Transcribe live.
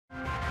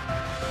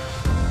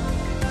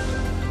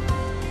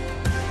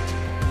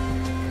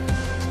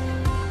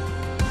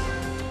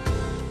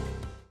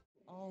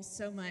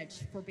so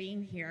much for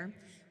being here.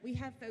 We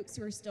have folks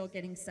who are still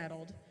getting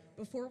settled.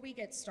 Before we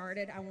get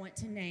started, I want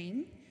to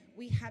name,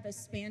 we have a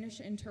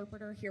Spanish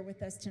interpreter here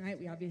with us tonight.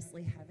 We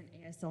obviously have an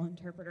ASL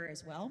interpreter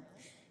as well.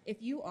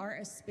 If you are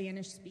a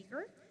Spanish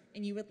speaker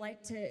and you would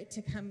like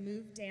to come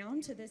move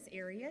down to this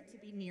area to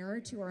be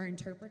nearer to our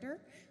interpreter,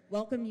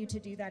 welcome you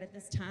to do that at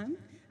this time.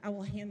 I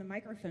will hand the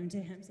microphone to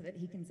him so that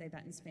he can say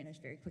that in Spanish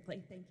very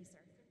quickly. Thank you, sir.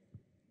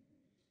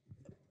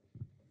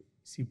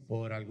 Si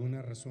por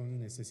alguna razón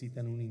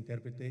necesitan un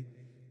intérprete,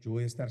 yo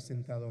voy a estar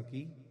sentado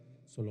aquí,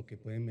 solo que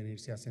pueden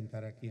venirse a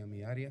sentar aquí a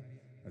mi área,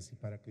 así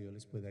para que yo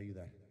les pueda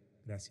ayudar.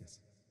 Gracias.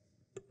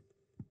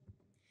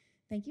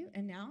 Thank you.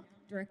 And now,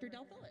 Director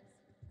Del Phillips.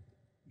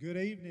 Good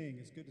evening.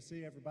 It's good to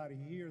see everybody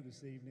here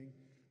this evening.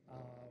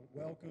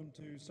 Welcome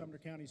to Sumner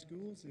County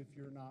Schools. If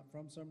you're not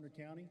from Sumner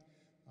County,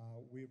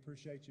 we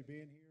appreciate you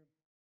being here.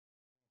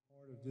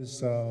 Part of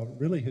this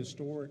really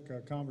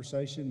historic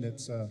conversation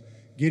that's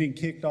getting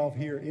kicked off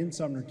here in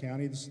Sumner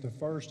County. This is the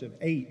first of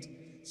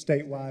 8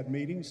 statewide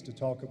meetings to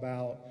talk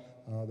about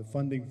the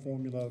funding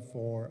formula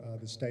for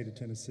the state of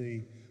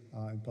Tennessee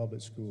in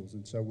public schools.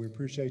 And so we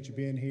appreciate you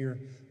being here.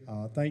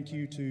 Thank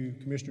you to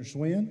Commissioner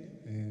Swin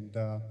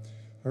and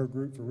her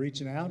group for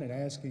reaching out and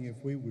asking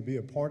if we would be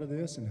a part of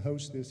this and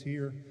host this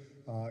here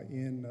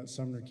in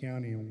Sumner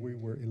County, and we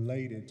were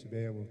elated to be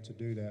able to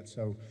do that.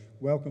 So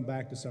welcome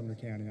back to Sumner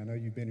County. I know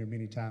you've been here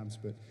many times,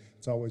 but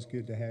it's always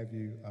good to have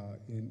you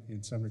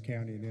in Sumner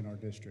County and in our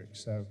district.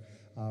 So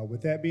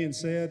with that being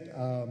said,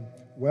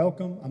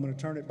 welcome. I'm going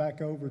to turn it back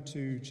over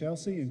to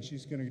Chelsea, and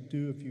she's going to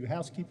do a few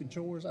housekeeping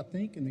chores, I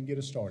think, and then get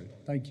us started.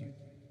 Thank you.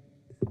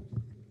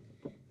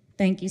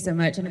 Thank you so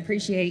much, and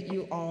appreciate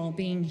you all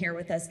being here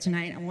with us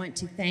tonight. I want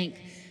to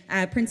thank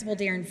Principal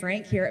Darren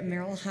Frank here at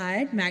Merrill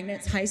Hyde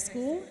Magnets High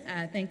School.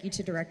 Thank you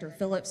to Director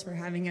Phillips for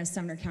having us,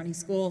 Sumner County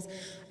Schools.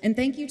 And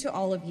thank you to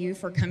all of you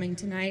for coming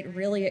tonight.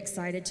 Really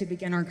excited to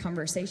begin our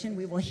conversation.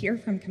 We will hear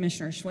from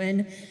Commissioner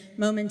Schwinn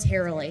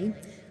momentarily.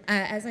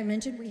 As I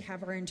mentioned, we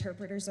have our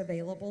interpreters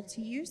available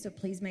to you, so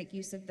please make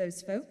use of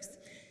those folks.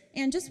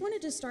 And just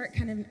wanted to start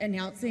kind of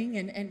announcing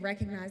and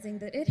recognizing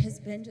that it has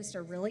been just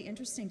a really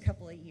interesting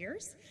couple of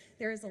years.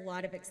 There is a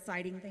lot of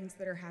exciting things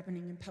that are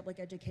happening in public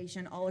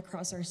education all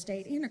across our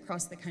state and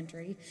across the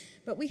country,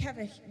 but we have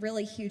a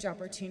really huge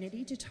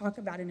opportunity to talk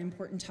about an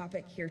important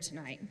topic here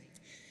tonight.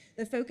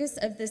 The focus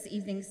of this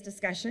evening's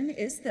discussion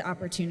is the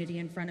opportunity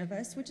in front of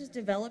us, which is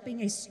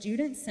developing a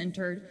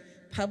student-centered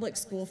public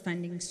school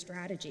funding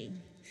strategy.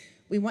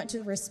 We want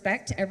to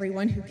respect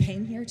everyone who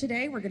came here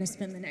today. We're going to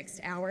spend the next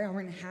hour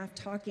and a half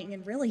talking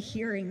and really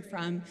hearing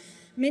from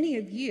many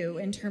of you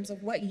in terms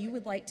of what you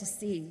would like to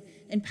see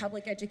in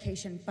public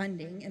education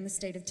funding in the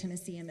state of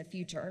Tennessee in the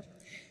future.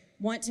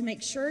 Want to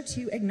make sure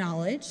to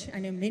acknowledge, I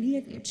know many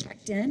of you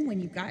checked in when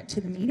you got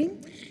to the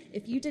meeting.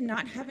 If you did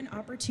not have an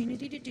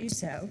opportunity to do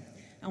so,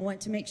 I want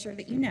to make sure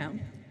that you know.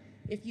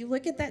 If you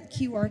look at that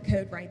QR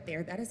code right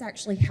there, that is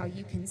actually how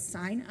you can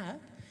sign up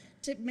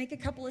to make a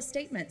couple of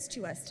statements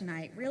to us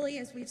tonight. Really,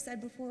 as we've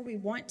said before, we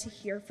want to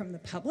hear from the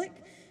public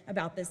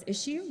about this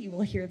issue. You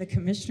will hear the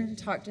commissioner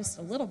talk just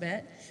a little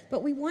bit,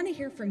 but we want to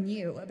hear from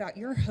you about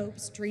your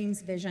hopes,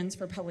 dreams, visions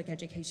for public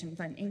education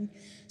funding.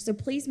 So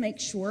please make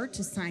sure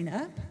to sign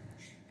up.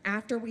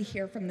 After we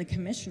hear from the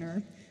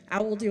commissioner, I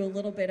will do a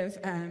little bit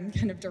of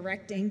kind of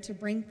directing to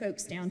bring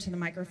folks down to the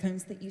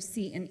microphones that you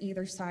see in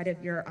either side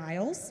of your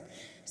aisles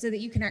so that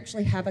you can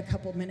actually have a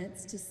couple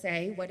minutes to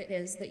say what it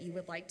is that you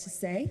would like to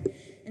say,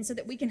 and so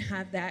that we can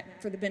have that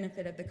for the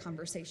benefit of the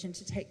conversation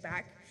to take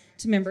back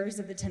to members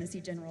of the Tennessee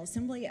General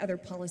Assembly, other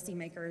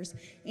policymakers,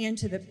 and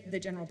to the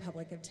general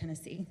public of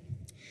Tennessee.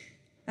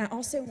 I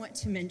also want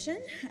to mention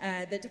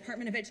the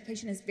Department of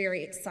Education is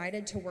very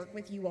excited to work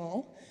with you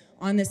all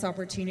on this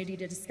opportunity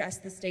to discuss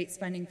the state's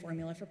funding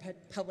formula for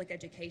public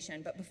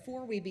education. But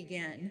before we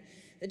begin,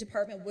 the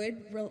department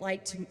would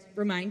like to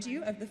remind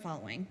you of the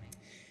following.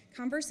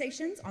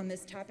 Conversations on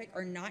this topic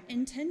are not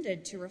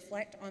intended to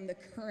reflect on the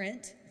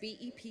current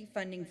BEP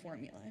funding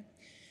formula.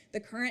 The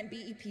current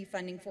BEP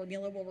funding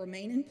formula will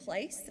remain in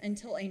place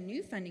until a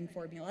new funding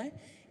formula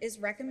is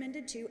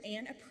recommended to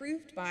and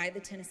approved by the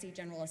Tennessee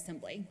General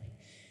Assembly.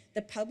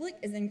 The public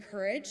is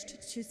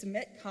encouraged to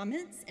submit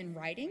comments in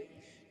writing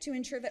to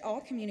ensure that all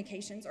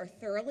communications are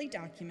thoroughly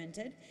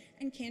documented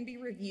and can be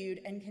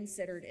reviewed and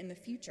considered in the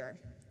future.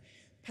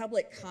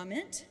 Public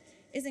comment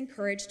is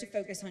encouraged to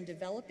focus on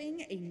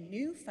developing a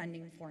new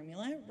funding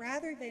formula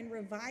rather than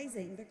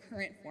revising the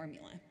current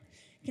formula.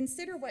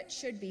 Consider what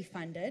should be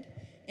funded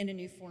in a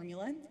new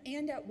formula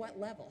and at what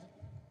level.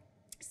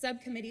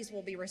 Subcommittees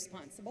will be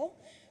responsible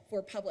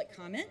for public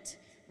comment,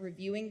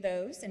 reviewing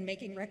those and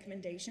making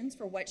recommendations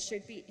for what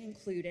should be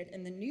included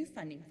in the new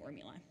funding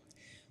formula.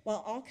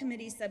 While all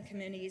committees,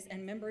 subcommittees,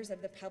 and members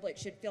of the public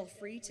should feel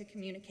free to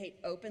communicate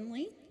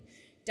openly,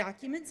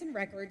 documents and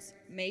records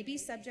may be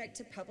subject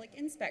to public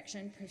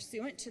inspection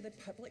pursuant to the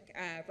Public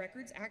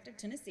Records Act of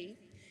Tennessee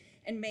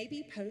and may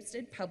be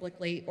posted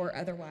publicly or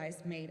otherwise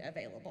made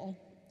available.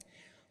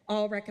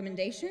 All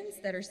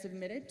recommendations that are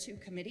submitted to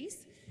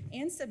committees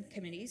and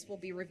subcommittees will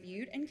be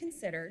reviewed and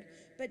considered,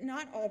 but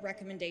not all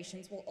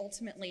recommendations will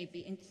ultimately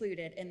be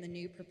included in the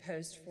new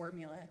proposed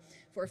formula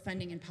for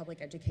funding in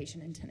public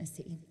education in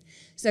Tennessee.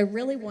 So I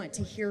really want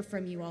to hear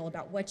from you all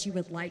about what you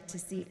would like to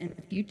see in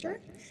the future.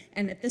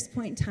 And at this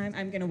point in time,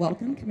 I'm going to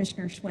welcome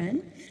Commissioner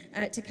Schwinn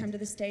to come to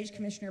the stage.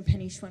 Commissioner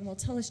Penny Schwinn will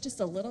tell us just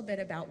a little bit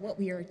about what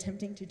we are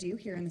attempting to do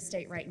here in the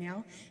state right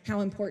now, how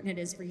important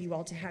it is for you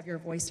all to have your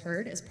voice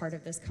heard as part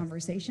of this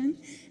conversation,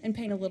 and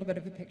paint a little bit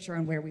of a picture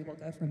on where we will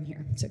go from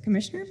here. So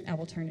Commissioner, I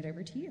will turn it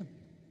over to you.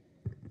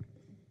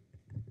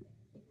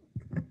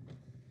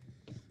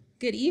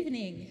 Good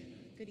evening.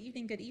 Good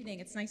evening, good evening.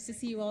 It's nice to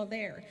see you all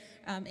there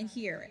and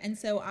here. And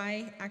so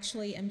I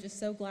actually am just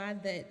so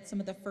glad that some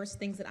of the first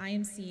things that I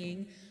am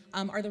seeing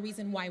are the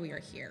reason why we are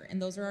here.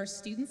 And those are our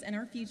students and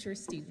our future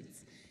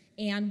students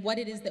and what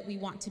it is that we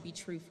want to be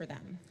true for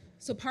them.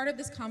 So part of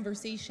this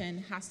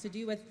conversation has to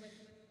do with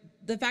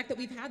the fact that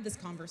we've had this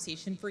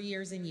conversation for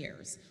years and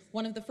years.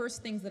 One of the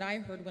first things that I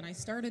heard when I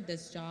started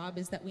this job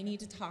is that we need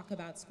to talk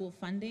about school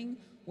funding,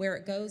 where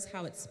it goes,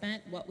 how it's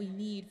spent, what we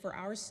need for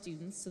our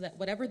students so that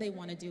whatever they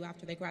want to do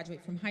after they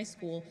graduate from high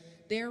school,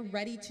 they're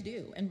ready to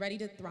do and ready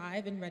to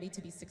thrive and ready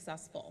to be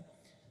successful.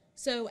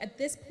 So at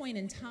this point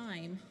in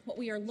time, what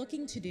we are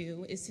looking to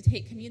do is to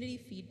take community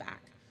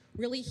feedback,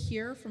 really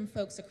hear from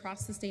folks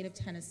across the state of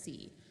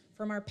Tennessee,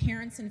 from our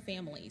parents and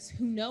families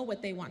who know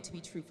what they want to be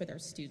true for their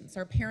students.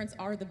 Our parents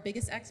are the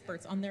biggest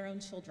experts on their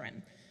own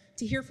children.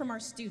 To hear from our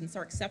students,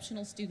 our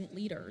exceptional student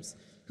leaders,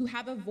 who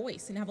have a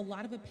voice and have a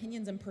lot of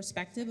opinions and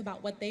perspective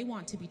about what they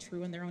want to be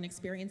true in their own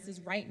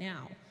experiences right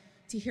now.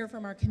 To hear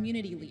from our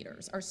community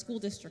leaders, our school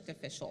district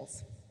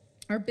officials,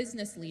 our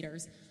business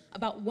leaders,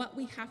 about what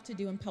we have to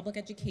do in public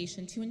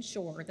education to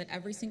ensure that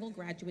every single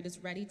graduate is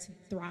ready to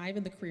thrive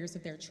in the careers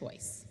of their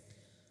choice.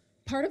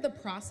 Part of the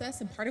process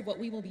and part of what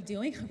we will be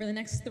doing over the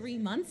next 3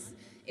 months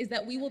is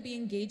that we will be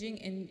engaging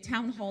in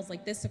town halls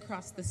like this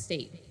across the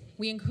state.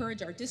 We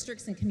encourage our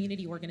districts and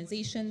community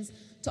organizations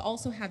to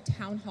also have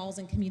town halls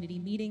and community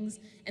meetings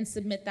and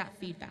submit that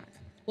feedback.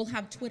 We'll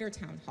have Twitter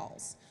town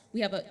halls.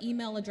 We have an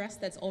email address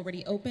that's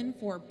already open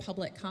for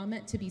public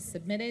comment to be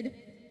submitted.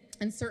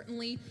 And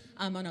certainly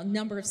on a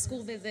number of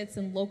school visits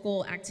and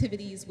local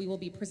activities, we will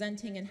be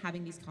presenting and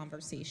having these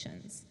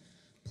conversations.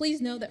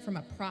 Please know that from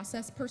a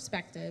process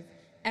perspective,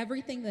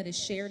 everything that is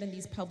shared in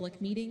these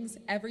public meetings,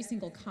 every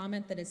single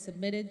comment that is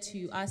submitted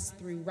to us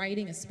through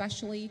writing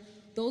especially,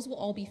 those will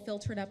all be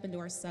filtered up into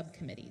our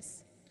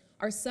subcommittees.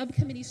 Our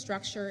subcommittee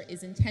structure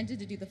is intended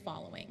to do the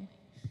following.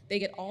 They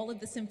get all of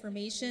this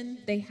information,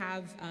 they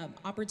have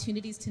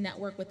opportunities to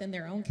network within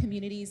their own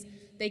communities,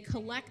 they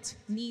collect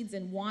needs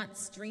and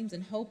wants, dreams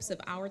and hopes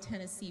of our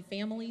Tennessee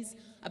families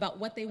about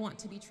what they want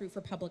to be true for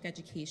public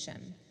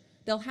education.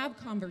 They'll have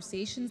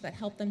conversations that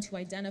help them to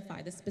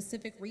identify the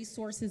specific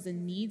resources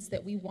and needs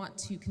that we want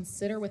to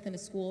consider within a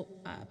school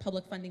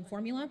public funding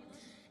formula,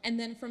 and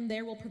then from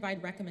there we'll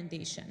provide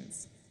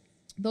recommendations.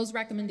 Those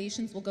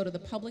recommendations will go to the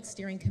Public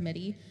Steering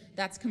Committee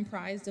that's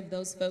comprised of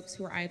those folks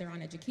who are either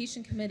on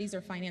education committees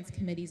or finance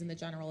committees in the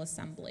General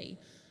Assembly.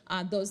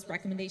 Those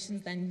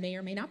recommendations then may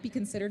or may not be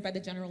considered by the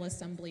General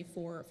Assembly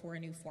for a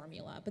new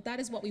formula. But that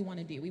is what we want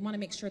to do. We want to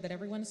make sure that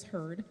everyone is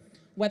heard,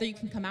 whether you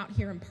can come out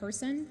here in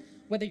person,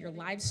 whether you're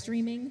live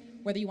streaming,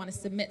 whether you want to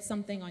submit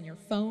something on your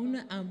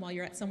phone while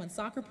you're at someone's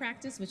soccer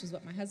practice, which is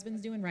what my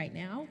husband's doing right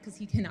now because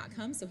he cannot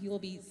come, so he will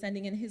be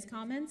sending in his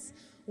comments,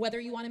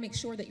 whether you want to make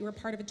sure that you are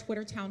part of a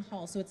Twitter town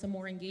hall so it's a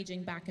more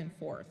engaging back and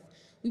forth.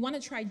 We want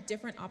to try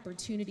different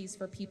opportunities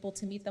for people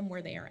to meet them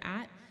where they are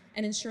at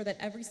and ensure that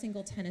every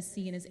single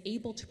Tennessean is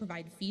able to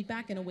provide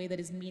feedback in a way that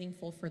is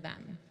meaningful for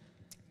them.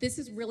 This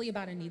is really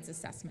about a needs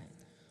assessment.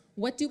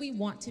 What do we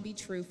want to be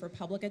true for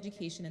public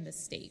education in this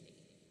state?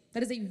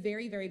 That is a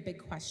very, very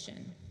big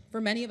question. For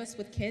many of us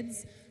with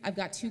kids, I've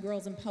got 2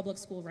 girls in public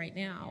school right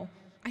now.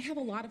 I have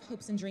a lot of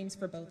hopes and dreams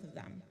for both of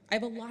them. I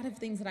have a lot of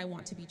things that I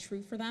want to be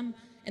true for them,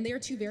 and they are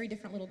 2 very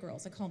different little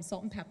girls. I call them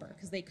salt and pepper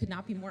because they could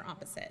not be more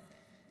opposite.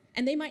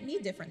 And they might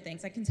need different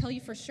things. I can tell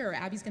you for sure,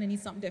 Abby's gonna need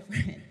something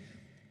different.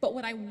 But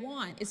what I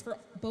want is for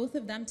both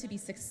of them to be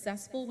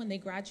successful when they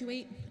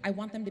graduate. I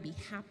want them to be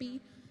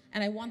happy,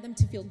 and I want them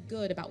to feel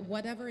good about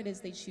whatever it is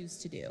they choose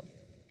to do.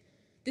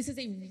 This is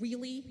a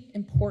really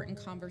important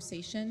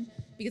conversation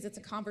because it's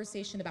a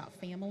conversation about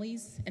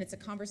families, and it's a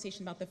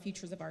conversation about the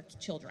futures of our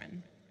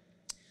children.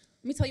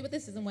 Let me tell you what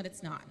this is and what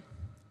it's not.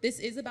 This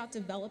is about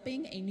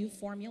developing a new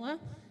formula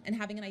and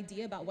having an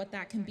idea about what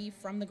that can be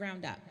from the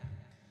ground up.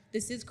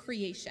 This is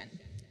creation.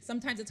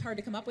 Sometimes it's hard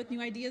to come up with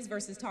new ideas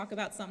versus talk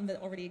about something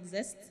that already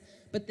exists,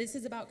 but this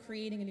is about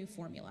creating a new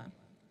formula.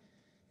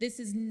 This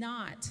is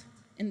not,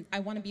 and I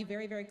want to be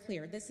very, very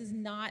clear, this is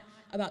not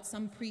about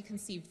some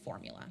preconceived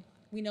formula.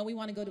 We know we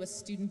want to go to a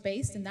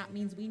student-based, and that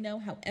means we know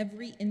how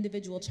every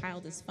individual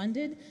child is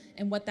funded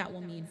and what that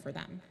will mean for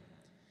them.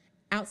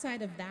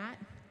 Outside of that,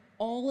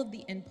 all of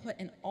the input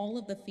and all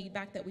of the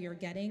feedback that we are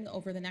getting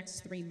over the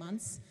next 3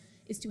 months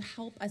is to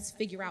help us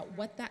figure out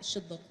what that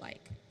should look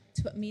like,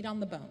 to put meat on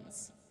the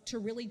bones, to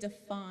really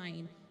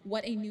define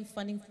what a new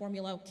funding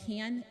formula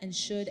can and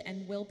should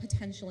and will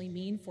potentially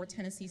mean for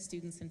Tennessee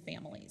students and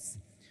families.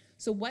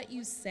 So what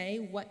you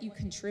say, what you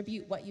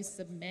contribute, what you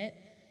submit,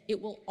 it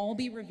will all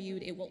be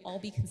reviewed, it will all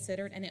be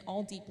considered, and it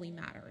all deeply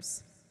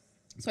matters.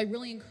 So I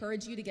really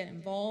encourage you to get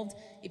involved.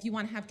 If you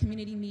want to have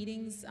community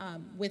meetings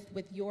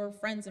with your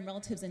friends and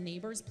relatives and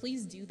neighbors,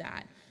 please do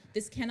that.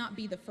 This cannot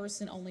be the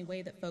first and only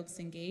way that folks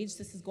engage.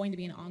 This is going to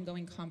be an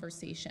ongoing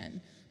conversation.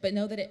 But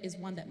know that it is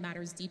one that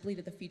matters deeply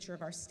to the future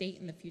of our state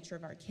and the future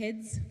of our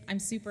kids. I'm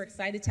super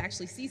excited to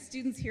actually see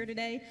students here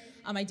today.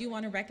 I do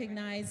want to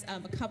recognize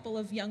a couple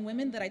of young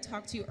women that I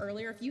talked to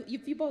earlier.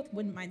 If you both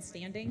wouldn't mind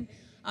standing,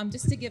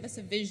 just to give us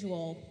a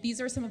visual,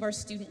 these are some of our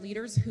student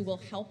leaders who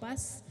will help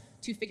us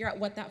to figure out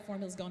what that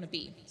formula is going to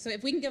be. So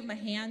if we can give them a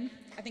hand,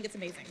 I think it's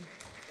amazing.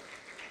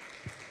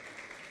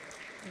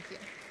 Thank you.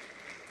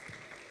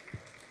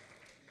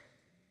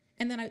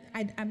 And then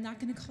I'm not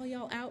gonna call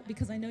y'all out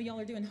because I know y'all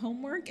are doing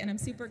homework and I'm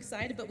super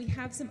excited, but we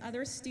have some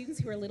other students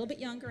who are a little bit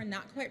younger and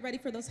not quite ready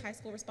for those high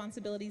school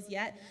responsibilities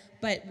yet,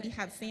 but we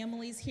have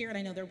families here, and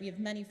I know we have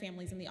many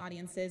families in the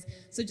audiences,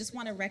 so just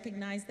wanna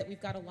recognize that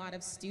we've got a lot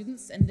of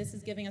students, and this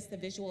is giving us the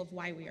visual of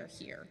why we are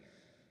here.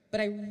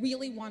 But I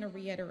really wanna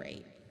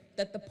reiterate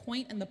that the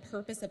point and the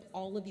purpose of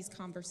all of these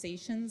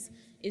conversations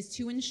is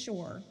to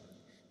ensure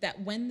that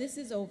when this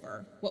is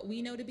over, what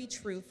we know to be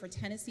true for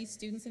Tennessee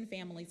students and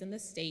families in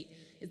this state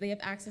is they have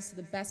access to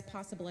the best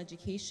possible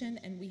education,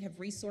 and we have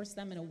resourced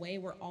them in a way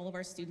where all of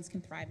our students can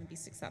thrive and be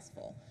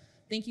successful.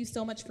 Thank you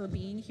so much for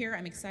being here.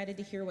 I'm excited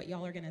to hear what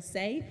y'all are gonna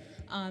say,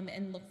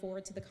 and look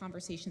forward to the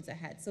conversations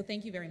ahead. So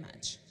thank you very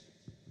much.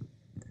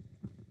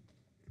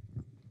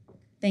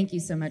 Thank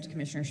you so much,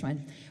 Commissioner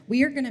Schwein.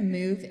 We are going to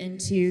move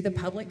into the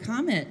public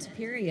comment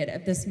period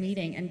of this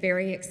meeting, and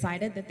very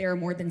excited that there are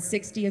more than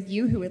 60 of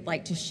you who would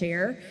like to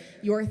share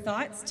your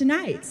thoughts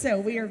tonight. So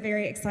we are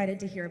very excited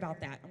to hear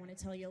about that. I want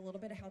to tell you a little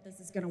bit of how this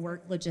is going to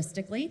work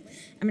logistically.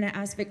 I'm going to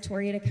ask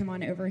Victoria to come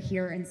on over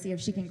here and see if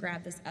she can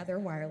grab this other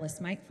wireless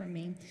mic from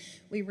me.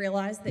 We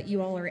realize that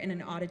you all are in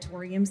an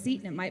auditorium seat,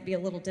 and it might be a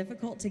little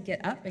difficult to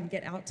get up and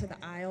get out to the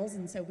aisles,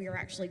 and so we are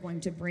actually going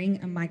to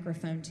bring a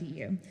microphone to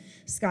you.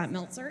 Scott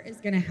Meltzer is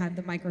going to have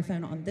the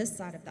microphone on this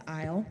side of the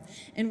aisle,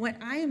 and what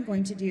I am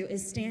going to do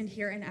is stand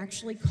here and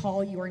actually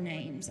call your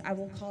names. I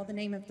will call the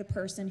name of the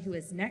person who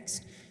is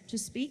next to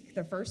speak.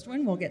 The first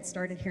one, we'll get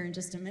started here in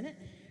just a minute.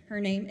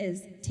 Her name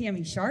is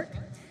Tammy Sharp,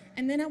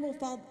 and then I will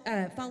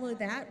follow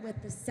that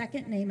with the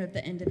second name of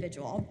the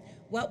individual.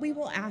 What we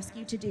will ask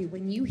you to do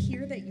when you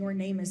hear that your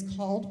name is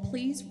called,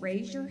 please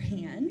raise your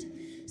hand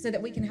so that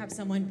we can have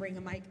someone bring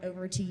a mic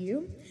over to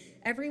you.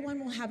 Everyone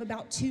will have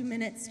about 2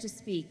 minutes to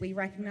speak. We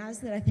recognize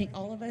that I think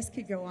all of us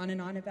could go on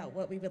and on about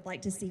what we would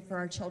like to see for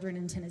our children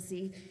in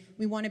Tennessee.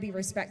 We want to be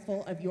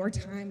respectful of your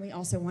time. We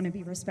also want to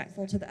be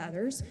respectful to the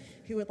others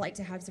who would like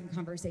to have some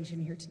conversation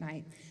here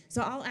tonight.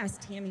 So I'll ask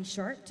Tammy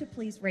Sharp to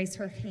please raise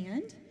her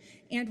hand,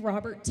 and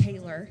Robert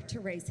Taylor to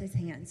raise his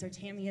hand. So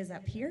Tammy is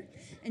up here.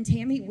 And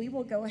Tammy, we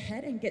will go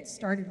ahead and get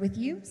started with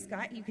you.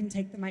 Scott, you can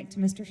take the mic to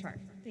Mr. Sharp.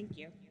 Thank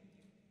you.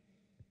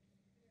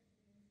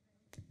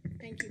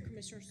 Thank you,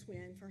 Commissioner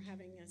Swin, for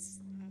having us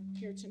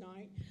here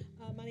tonight.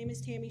 My name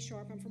is Tammy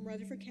Sharp. I'm from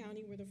Rutherford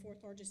County. We're the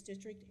 4th largest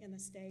district in the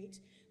state.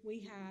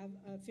 We have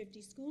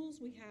 50 schools.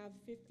 We have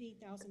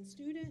 50,000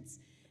 students,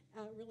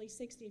 really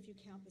 60 if you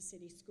count the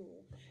city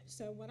school.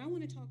 So what I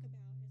want to talk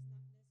about is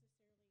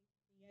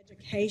not necessarily the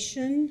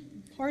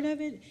education part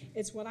of it.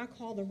 It's what I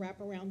call the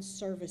wraparound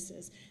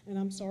services. And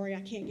I'm sorry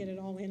I can't get it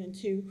all in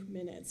 2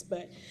 minutes,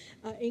 but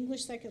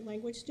English second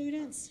language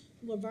students,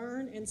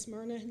 Laverne and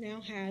Smyrna now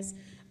has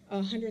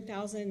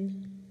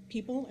 100,000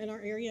 people in our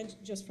area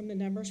just from the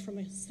numbers from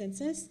the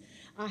census.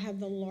 I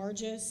have the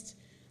largest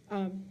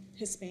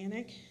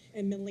Hispanic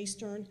and Middle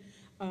Eastern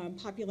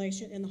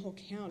population in the whole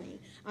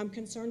county. I'm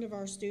concerned of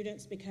our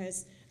students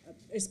because,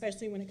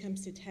 especially when it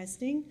comes to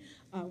testing,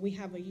 we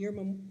have a year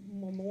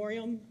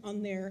memorial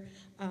on their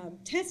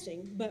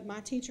testing, but my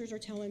teachers are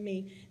telling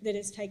me that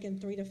it's taken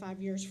 3 to 5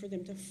 years for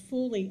them to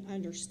fully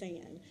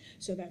understand.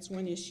 So that's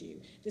one issue.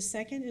 The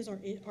second is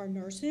our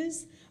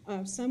nurses.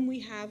 Some we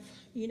have,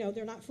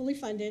 they're not fully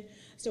funded,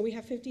 so we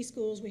have 50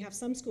 schools. We have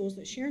some schools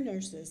that share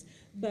nurses,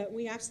 but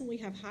we absolutely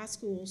have high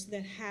schools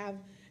that have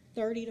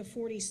 30 to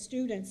 40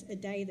 students a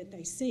day that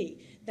they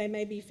see. They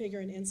may be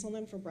figuring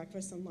insulin for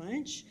breakfast and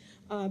lunch.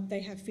 They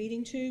have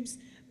feeding tubes.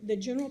 The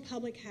general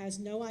public has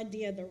no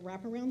idea the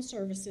wraparound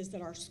services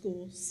that our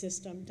school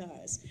system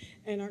does.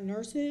 And our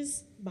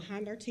nurses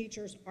behind our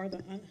teachers are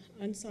the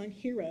unsung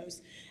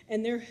heroes.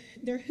 And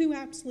they're who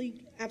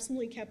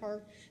absolutely kept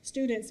our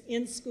students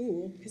in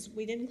school, because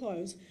we didn't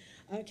close,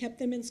 kept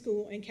them in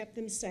school and kept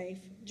them safe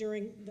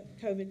during the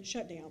COVID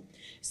shutdown.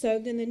 So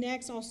then the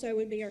next also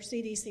would be our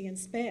CDC and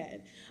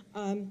SPED.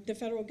 The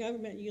federal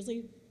government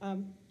usually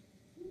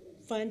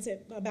funds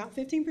at about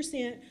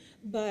 15%,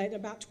 but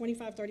about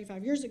 25,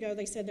 35 years ago,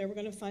 they said they were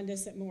going to fund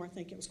us at more. I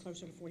think it was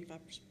closer to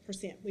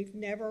 45%. We've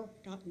never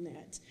gotten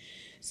that.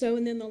 So,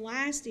 and then the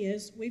last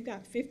is we've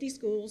got 50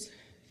 schools,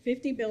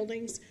 50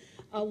 buildings.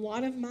 A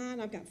lot of mine,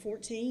 I've got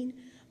 14.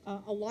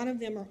 A lot of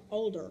them are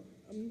older.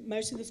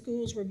 most of the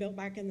schools were built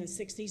back in the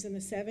 60s and the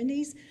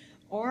 70s.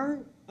 Our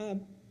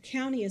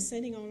county is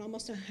sitting on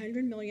almost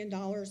 $100 million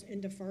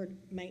in deferred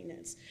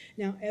maintenance.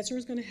 Now, ESSER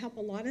is going to help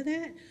a lot of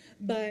that,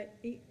 but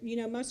you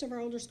know, most of our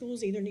older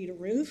schools either need a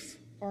roof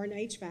or an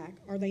HVAC,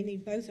 or they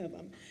need both of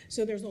them.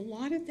 So there's a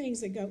lot of things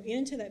that go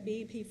into that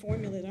BEP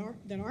formula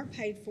that aren't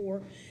paid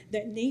for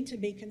that need to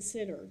be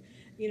considered.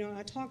 You know,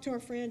 I talk to our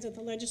friends at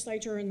the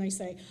legislature and they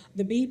say,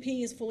 the BEP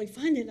is fully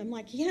funded. I'm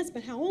like, yes,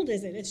 but how old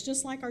is it? It's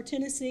just like our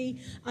Tennessee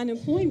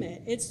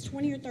unemployment. It's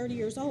 20 or 30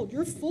 years old.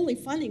 You're fully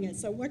funding it,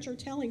 so what you're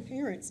telling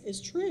parents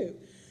is true.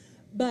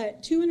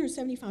 But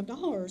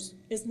 $275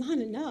 is not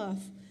enough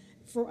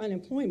for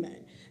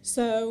unemployment.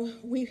 So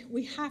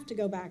we have to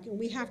go back and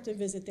we have to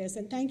visit this.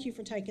 And thank you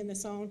for taking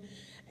this on.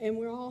 And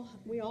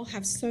we all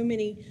have so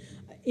many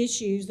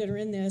issues that are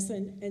in this,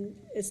 and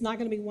it's not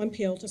going to be one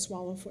pill to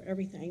swallow for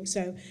everything.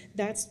 So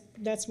that's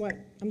what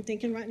I'm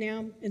thinking right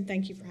now, and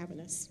thank you for having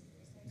us.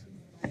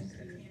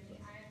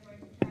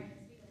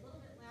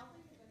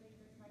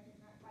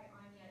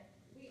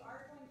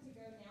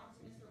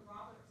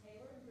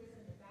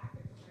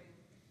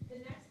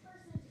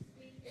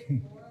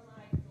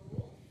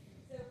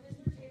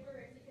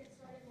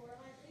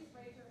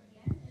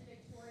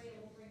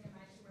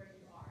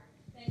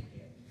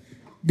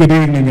 Good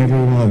evening,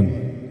 everyone.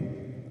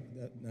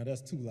 Now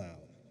that's too loud.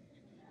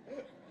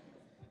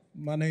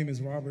 My name is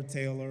Robert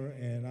Taylor,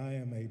 and I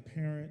am a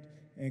parent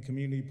and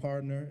community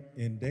partner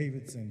in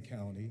Davidson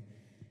County.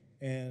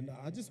 And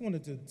I just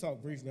wanted to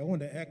talk briefly. I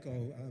wanted to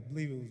echo, I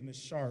believe it was Ms.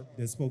 Sharp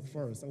that spoke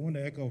first. I wanted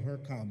to echo her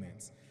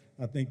comments.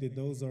 I think that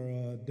those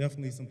are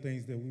definitely some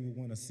things that we would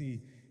want to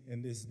see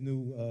in this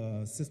new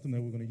system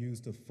that we're going to use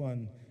to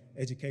fund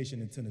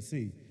education in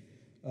Tennessee.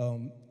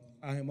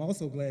 I am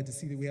also glad to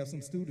see that we have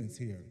some students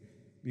here,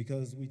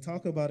 because we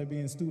talk about it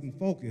being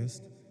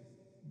student-focused,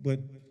 but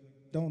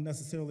don't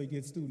necessarily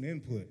get student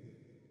input.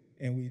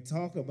 And we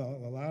talk about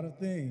a lot of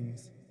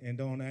things and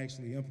don't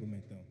actually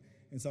implement them.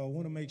 And so I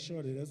want to make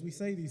sure that as we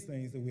say these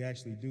things, that we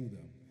actually do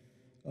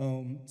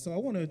them. So I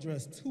want to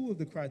address two of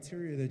the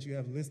criteria that you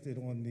have listed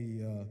on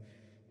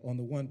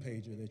the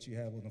one-pager that you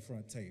have on the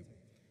front table.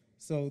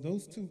 So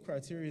those two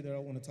criteria that I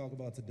want to talk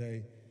about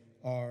today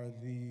are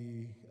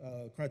the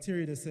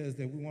criteria that says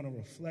that we want to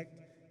reflect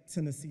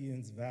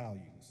Tennesseans'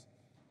 values.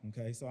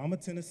 Okay, so I'm a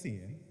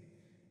Tennessean,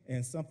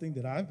 and something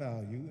that I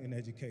value in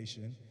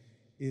education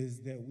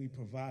is that we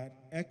provide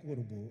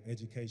equitable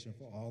education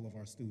for all of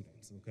our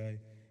students, okay?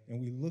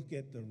 And we look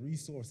at the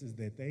resources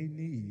that they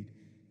need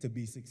to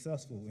be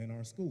successful in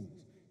our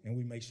schools, and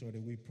we make sure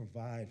that we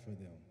provide for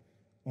them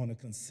on a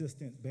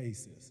consistent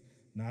basis,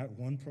 not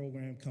one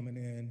program coming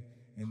in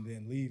and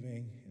then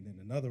leaving, and then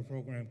another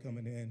program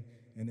coming in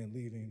and then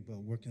leaving, but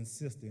we're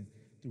consistent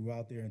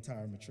throughout their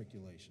entire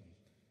matriculation.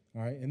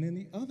 All right, and then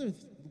the other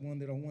one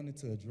that I wanted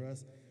to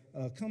address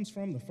comes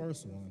from the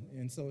first one.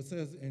 And so it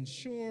says,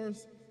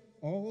 ensures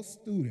all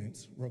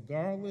students,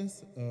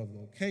 regardless of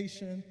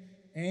location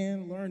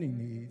and learning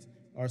needs,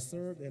 are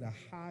served at a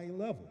high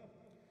level.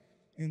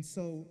 And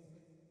so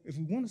if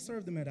we want to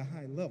serve them at a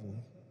high level,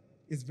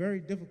 it's very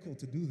difficult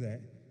to do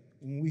that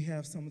when we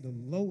have some of the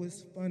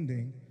lowest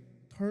funding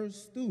per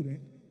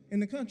student in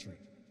the country.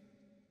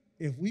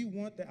 If we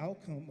want the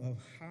outcome of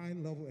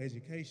high-level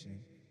education,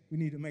 we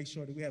need to make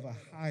sure that we have a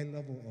high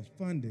level of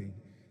funding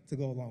to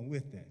go along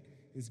with that.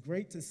 It's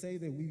great to say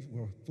that we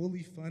were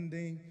fully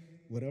funding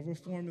whatever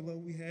formula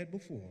we had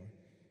before.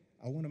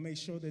 I want to make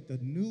sure that the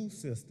new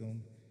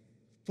system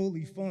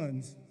fully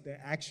funds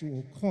the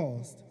actual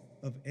cost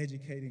of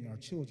educating our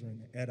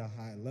children at a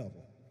high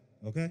level.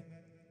 Okay?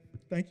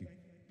 Thank you.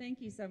 Thank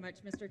you so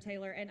much, Mr.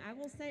 Taylor. And I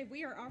will say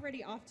we are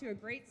already off to a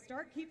great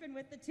start, keeping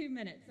with the 2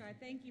 minutes. So I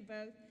thank you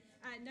both.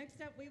 Next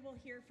up, we will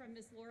hear from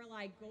Ms.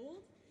 Lorelei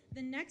Gould.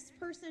 The next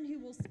person who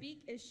will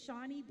speak is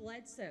Shawnee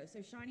Bledsoe.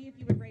 So Shawnee, if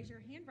you would raise your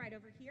hand right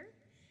over here.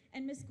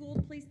 And Ms.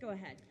 Gould, please go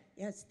ahead.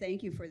 Yes,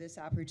 thank you for this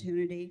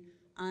opportunity.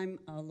 I'm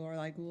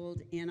Lorelei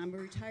Gould, and I'm a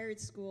retired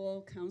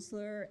school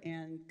counselor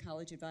and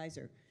college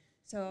advisor.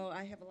 So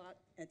I have a lot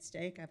at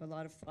stake. I have a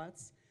lot of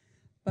thoughts.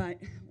 But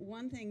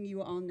one thing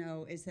you all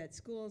know is that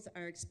schools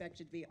are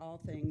expected to be all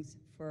things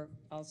for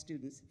all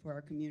students, for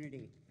our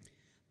community.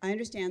 I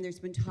understand there's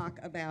been talk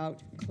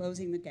about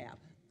closing the gap,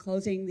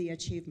 closing the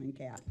achievement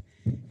gap.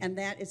 And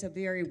that is a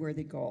very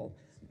worthy goal.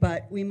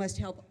 But we must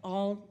help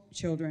all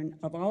children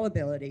of all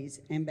abilities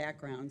and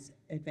backgrounds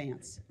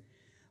advance.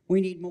 We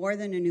need more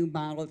than a new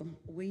model.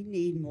 We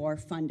need more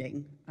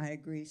funding. I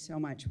agree so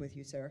much with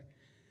you, sir.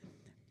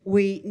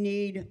 We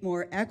need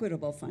more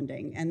equitable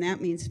funding, and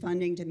that means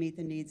funding to meet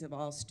the needs of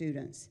all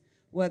students.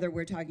 Whether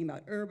we're talking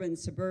about urban,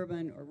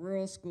 suburban, or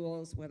rural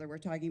schools, whether we're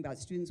talking about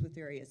students with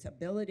various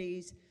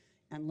abilities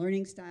and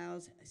learning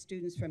styles,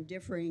 students from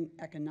differing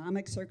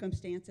economic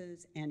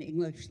circumstances, and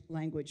English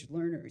language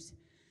learners.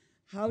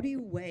 How do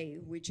you weigh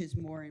which is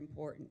more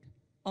important?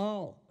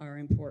 All are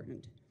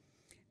important.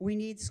 We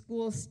need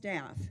school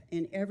staff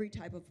in every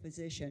type of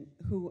position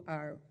who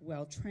are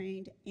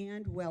well-trained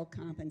and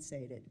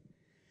well-compensated.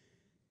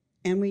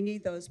 And we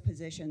need those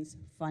positions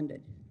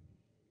funded.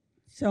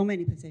 So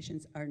many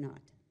positions are not.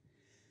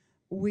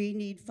 We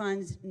need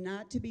funds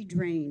not to be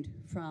drained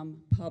from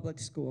public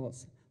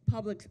schools.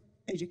 Public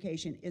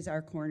education is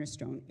our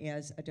cornerstone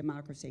as a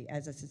democracy,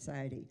 as a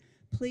society.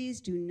 Please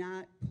do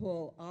not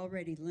pull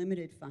already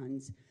limited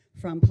funds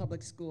from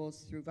public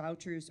schools through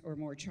vouchers or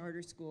more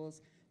charter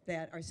schools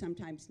that are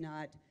sometimes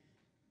not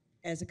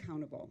as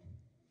accountable.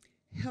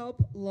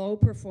 Help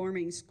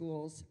low-performing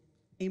schools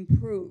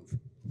improve.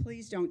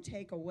 Please don't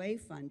take away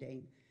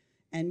funding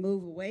and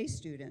move away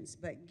students,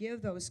 but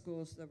give those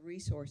schools the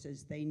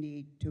resources they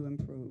need to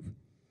improve.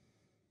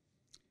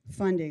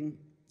 Funding.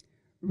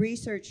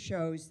 Research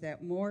shows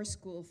that more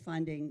school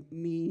funding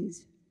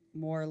means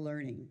more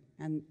learning,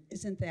 and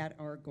isn't that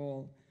our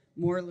goal?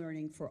 More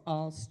learning for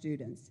all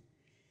students.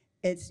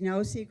 It's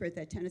no secret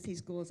that Tennessee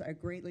schools are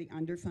greatly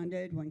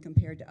underfunded when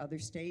compared to other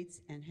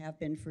states and have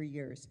been for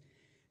years.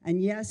 And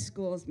yes,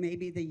 schools may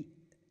be the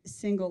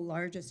single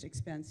largest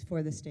expense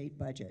for the state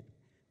budget,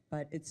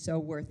 but it's so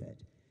worth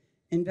it.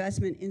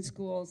 Investment in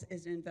schools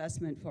is an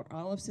investment for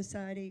all of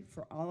society,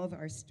 for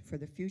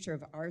the future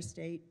of our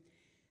state.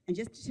 And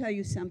just to tell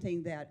you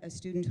something that a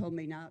student told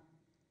me not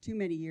too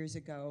many years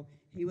ago,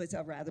 he was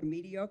a rather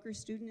mediocre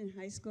student in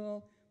high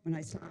school. When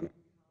I saw him in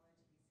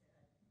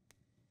college,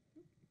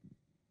 he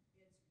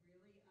said, "It's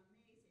really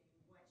amazing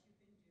what you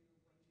can do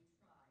when you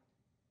try."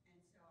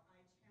 And so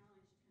I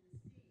challenge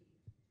Tennessee to really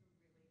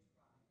try.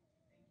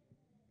 Thank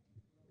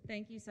you.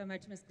 Thank you so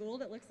much, Ms.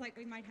 Gould. It looks like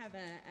we might have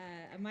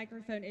a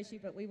microphone issue,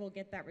 but we will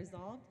get that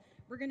resolved.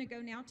 We're going to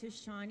go now to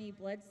Shawnee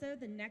Bledsoe.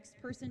 The next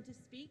person to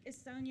speak is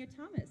Sonia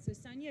Thomas. So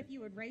Sonia, if you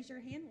would raise your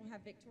hand, we'll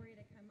have Victoria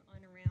to come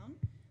on around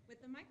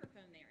with the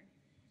microphone there.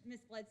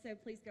 Ms. Bledsoe,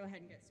 please go ahead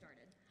and get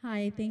started.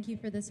 Hi, thank you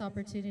for this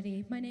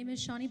opportunity. My name is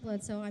Shawnee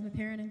Bledsoe. I'm a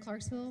parent in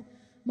Clarksville,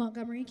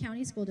 Montgomery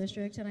County School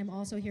District, and I'm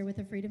also here with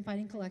the Freedom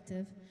Fighting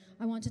Collective.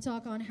 I want to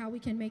talk on how we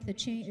can make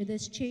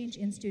this change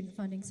in student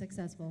funding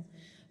successful.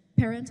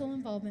 Parental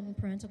involvement and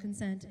parental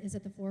consent is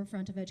at the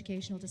forefront of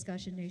educational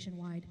discussion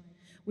nationwide.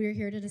 We are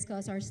here to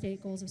discuss our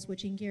state goals of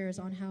switching gears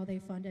on how they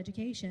fund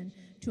education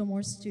to a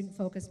more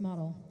student-focused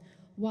model.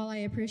 While I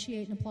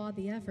appreciate and applaud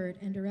the effort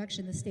and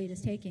direction the state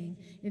is taking,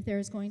 if there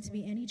is going to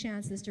be any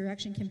chance this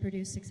direction can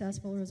produce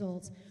successful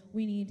results,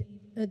 we need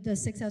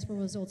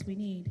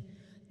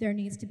there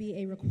needs to be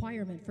a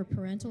requirement for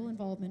parental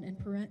involvement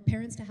and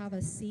parents to have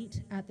a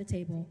seat at the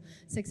table.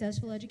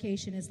 Successful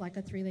education is like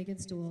a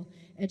three-legged stool.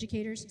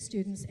 Educators,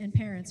 students, and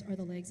parents are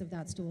the legs of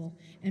that stool.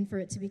 And for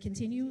it to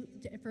continue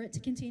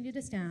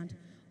to stand,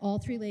 all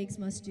three legs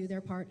must do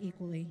their part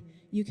equally.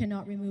 You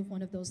cannot remove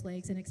one of those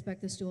legs and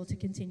expect the stool to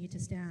continue to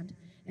stand.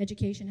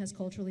 Education has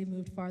culturally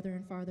moved farther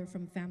and farther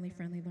from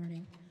family-friendly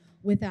learning.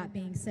 With that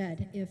being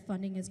said, if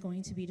funding is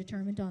going to be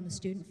determined on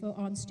student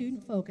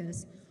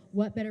focus,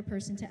 what better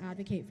person to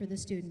advocate for the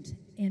student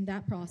in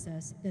that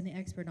process than the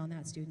expert on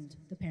that student,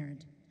 the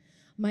parent?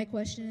 My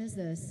question is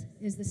this: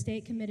 is the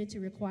state committed to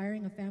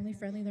requiring a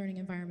family-friendly learning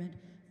environment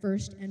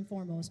first and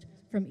foremost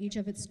from each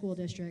of its school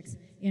districts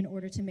in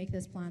order to make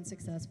this plan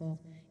successful?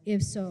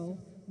 If so,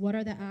 what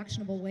are the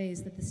actionable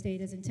ways that the state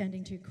is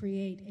intending to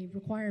create a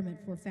requirement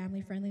for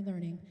family-friendly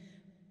learning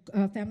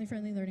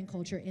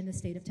culture in the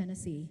state of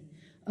Tennessee?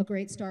 A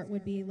great start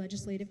would be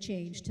legislative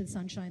change to the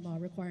Sunshine Law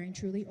requiring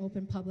truly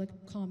open public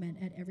comment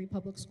at every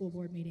public school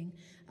board meeting,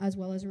 as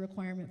well as a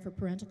requirement for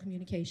parental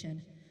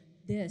communication.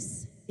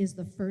 This is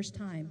the first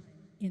time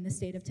in the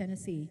state of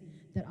Tennessee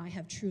that I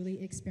have truly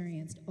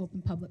experienced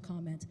open public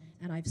comment,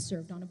 and I've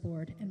served on a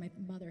board, and my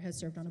mother has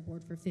served on a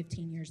board for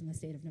 15 years in the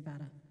state of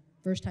Nevada.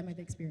 First time I've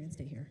experienced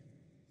it here.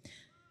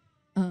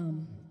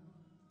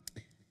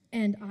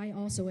 And I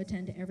also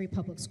attend every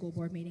public school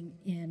board meeting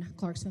in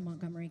Clarksville,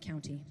 Montgomery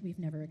County. We've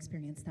never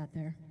experienced that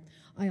there.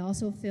 I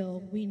also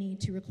feel we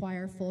need to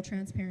require full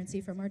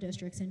transparency from our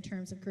districts in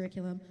terms of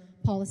curriculum,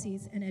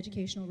 policies, and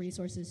educational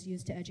resources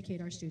used to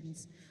educate our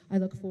students. I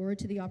look forward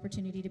to the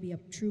opportunity to be a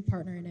true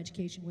partner in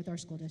education with our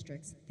school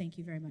districts. Thank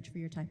you very much for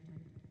your time.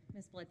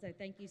 Ms. Bledsoe,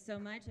 thank you so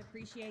much.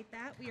 Appreciate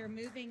that. We are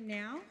moving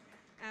now.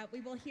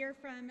 We will hear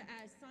from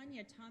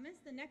Sonia Thomas.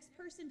 The next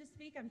person to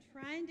speak, I'm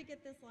trying to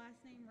get this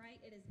last name right.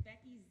 It is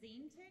Becky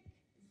Zientek,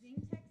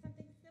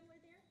 something similar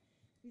there.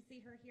 We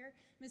see her here.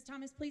 Ms.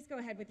 Thomas, please go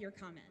ahead with your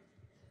comment.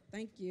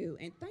 Thank you,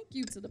 and thank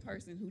you to the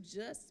person who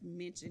just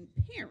mentioned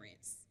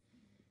parents.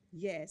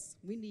 Yes,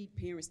 we need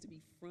parents to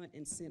be front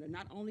and center,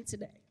 not only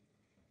today,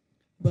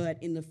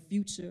 but in the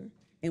future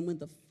and when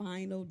the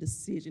final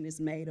decision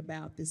is made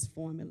about this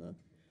formula.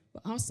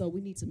 But also,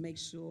 we need to make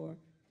sure,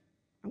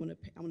 I want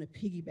to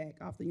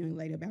piggyback off the young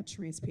lady about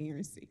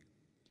transparency.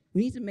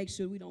 We need to make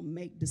sure we don't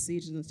make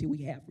decisions until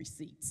we have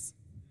receipts.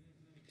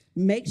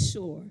 Make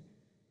sure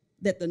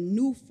that the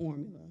new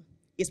formula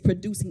is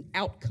producing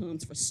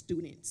outcomes for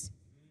students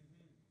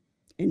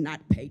and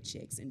not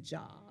paychecks and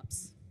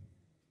jobs.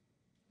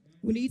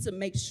 We need to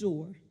make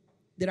sure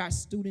that our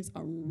students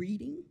are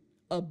reading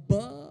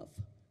above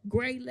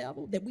grade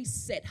level, that we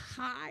set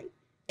high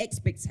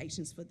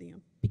expectations for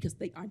them because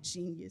they are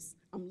genius.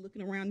 I'm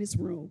looking around this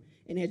room,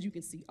 and as you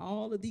can see,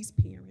 all of these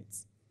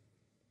parents,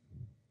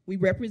 we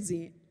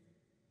represent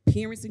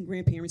parents and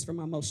grandparents from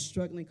our most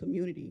struggling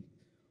community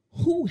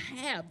who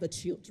have the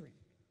children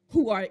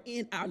who are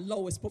in our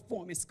lowest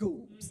performing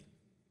schools.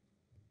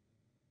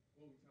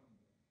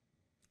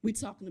 We're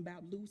talking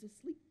about losing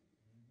sleep.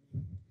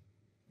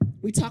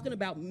 We're talking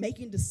about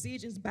making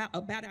decisions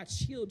about our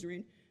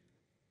children,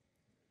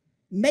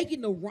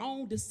 making the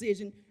wrong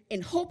decision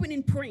and hoping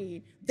and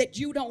praying that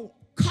you don't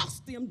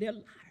cost them their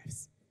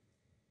lives.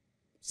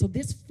 So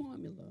this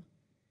formula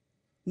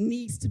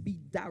needs to be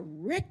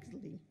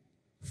directly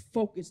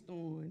focused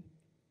on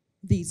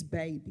these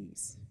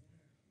babies.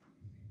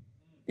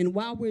 And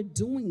while we're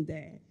doing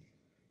that,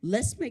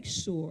 let's make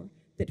sure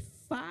that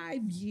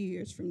 5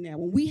 years from now,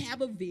 when we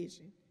have a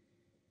vision,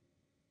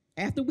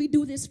 after we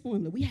do this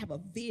formula, we have a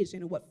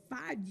vision of what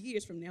 5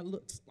 years from now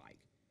looks like.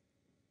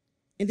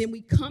 And then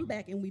we come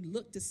back and we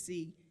look to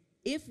see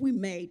if we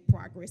made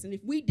progress. And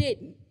if we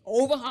didn't,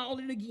 overhaul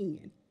it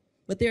again.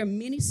 But there are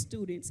many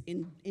students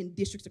in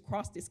districts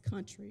across this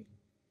country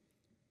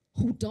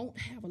who don't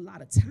have a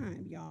lot of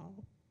time,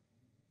 y'all.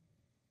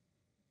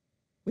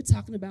 We're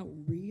talking about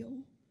real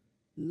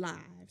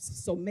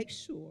lives. So make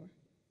sure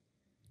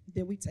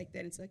that we take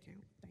that into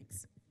account.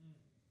 Thanks.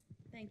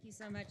 Thank you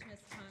so much, Ms.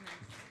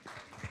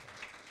 Thomas.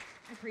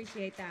 I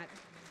appreciate that.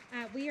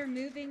 We are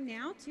moving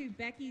now to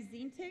Becky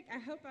Zintik. I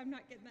hope I'm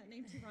not getting that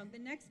name too wrong. The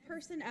next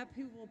person up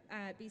who will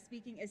be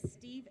speaking is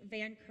Steve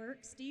Van Kirk.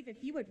 Steve, if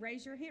you would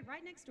raise your hand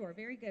right next door.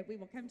 Very good. We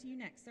will come to you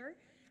next, sir.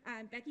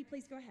 Becky,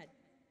 please go ahead.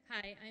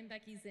 Hi, I'm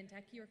Becky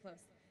Zintek. You were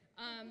close.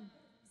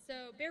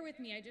 So bear with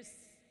me. I just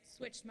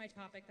switched my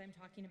topic that I'm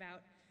talking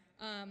about.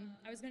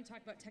 I was going to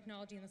talk about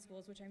technology in the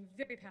schools, which I'm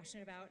very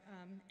passionate about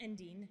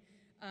ending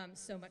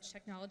so much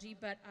technology,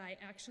 but I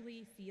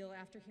actually feel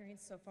after hearing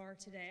so far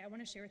today, I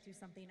want to share with you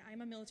something. I'm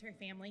a military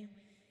family,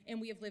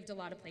 and we have lived a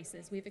lot of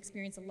places. We've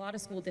experienced a lot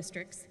of school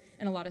districts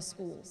and a lot of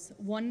schools.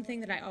 One thing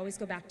that I always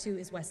go back to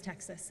is West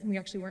Texas, and we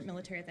actually weren't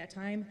military at that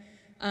time.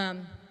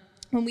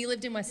 When we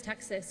lived in West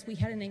Texas, we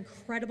had an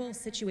incredible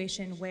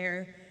situation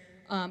where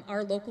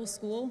our local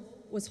school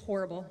was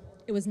horrible.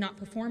 It was not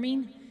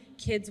performing.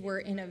 Kids were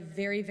in a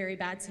very, very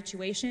bad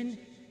situation,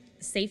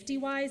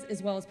 safety-wise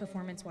as well as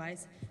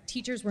performance-wise.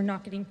 Teachers were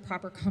not getting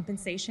proper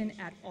compensation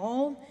at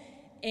all,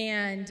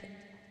 and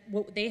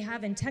what they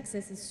have in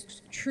Texas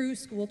is true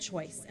school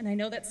choice. And I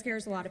know that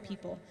scares a lot of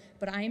people,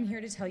 but I am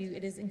here to tell you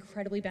it is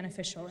incredibly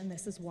beneficial, and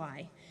this is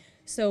why.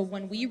 So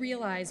when we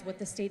realized what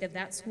the state of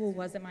that school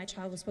was that my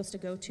child was supposed to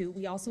go to,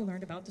 we also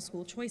learned about the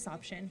school choice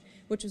option,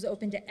 which was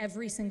open to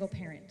every single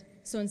parent.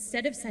 So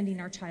instead of sending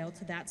our child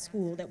to that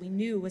school that we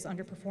knew was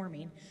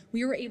underperforming,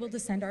 we were able to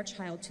send our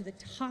child to the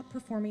top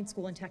performing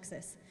school in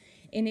Texas.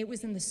 And it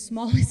was in the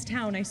smallest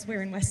town, I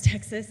swear, in West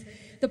Texas.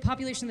 The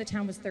population of the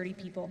town was 30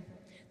 people.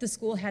 The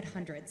school had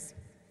hundreds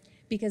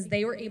because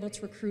they were able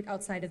to recruit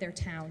outside of their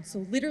town.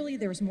 So literally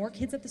there was more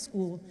kids at the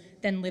school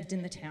than lived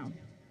in the town.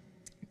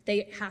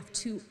 They have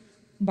to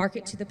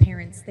market to the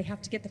parents. They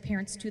have to get the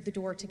parents to the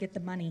door to get the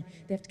money.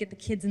 They have to get the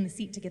kids in the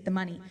seat to get the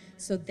money.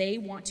 So they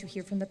want to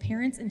hear from the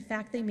parents. In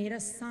fact, they made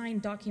us sign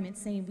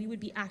documents saying we would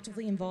be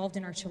actively involved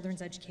in our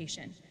children's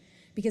education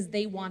because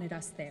they wanted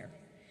us there.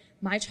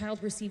 My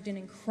child received an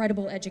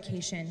incredible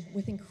education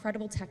with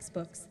incredible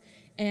textbooks,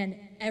 and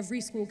every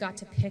school got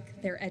to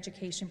pick their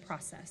education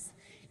process,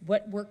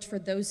 what worked for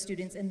those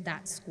students in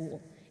that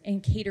school,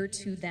 and cater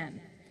to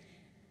them.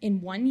 In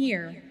 1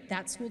 year,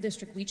 that school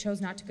district we chose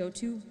not to go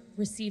to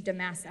received a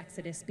mass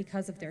exodus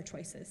because of their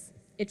choices.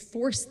 It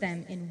forced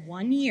them in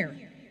 1 year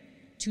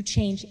to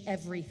change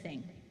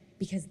everything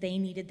because they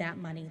needed that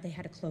money. They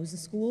had to close the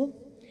school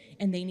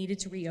and they needed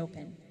to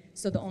reopen.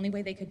 So the only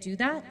way they could do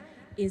that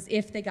is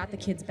if they got the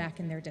kids back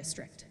in their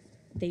district.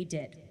 They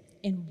did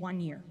in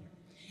 1 year.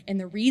 And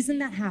the reason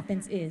that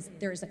happens is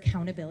there is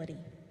accountability.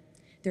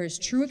 There is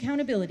true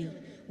accountability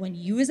when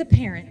you as a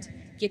parent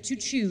get to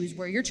choose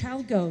where your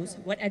child goes,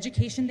 what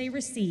education they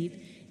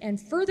receive, and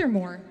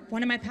furthermore,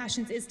 one of my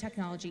passions is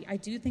technology. I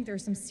do think there are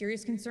some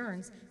serious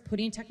concerns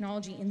putting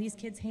technology in these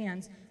kids'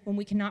 hands when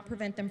we cannot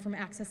prevent them from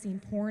accessing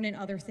porn and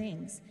other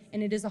things.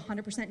 And it is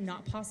 100%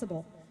 not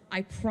possible.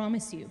 I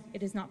promise you,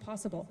 it is not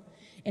possible.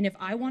 And if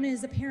I want to,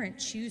 as a parent,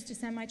 choose to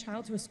send my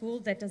child to a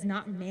school that does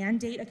not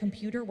mandate a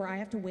computer where I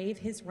have to waive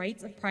his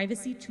rights of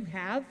privacy to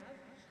have,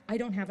 I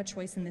don't have a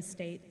choice in this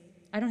state.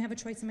 I don't have a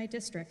choice in my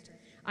district.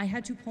 I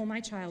had to pull my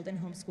child and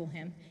homeschool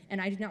him,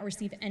 and I did not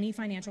receive any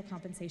financial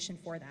compensation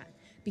for that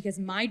because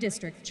my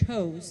district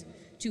chose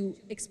to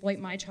exploit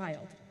my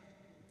child.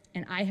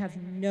 And I have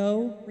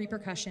no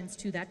repercussions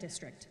to that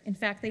district. In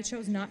fact, they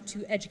chose not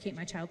to educate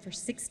my child for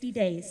 60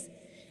 days,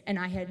 and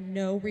I had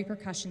no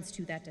repercussions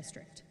to that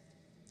district.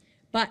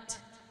 But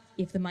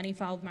if the money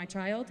followed my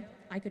child,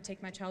 I could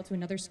take my child to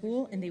another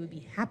school and they would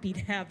be happy to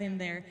have him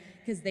there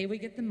because they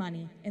would get the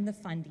money and the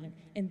funding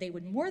and they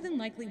would more than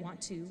likely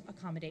want to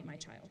accommodate my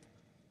child.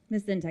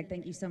 Ms. Zintek,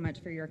 thank you so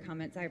much for your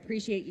comments. I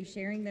appreciate you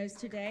sharing those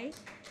today.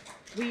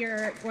 We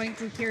are going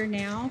to hear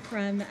now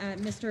from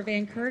Mr.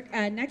 Van Kirk.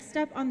 Next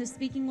up on the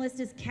speaking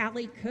list is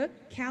Callie Cook.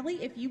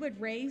 Callie, if you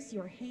would raise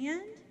your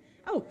hand.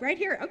 Oh, right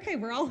here. Okay,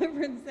 we're all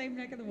over in the same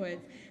neck of the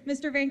woods.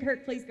 Mr. Van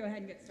Kirk, please go ahead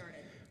and get started.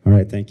 All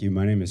right, thank you.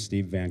 My name is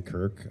Steve Van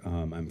Kirk.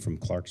 I'm from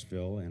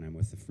Clarksville, and I'm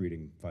with the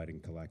Freedom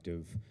Fighting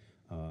Collective.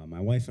 My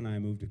wife and I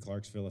moved to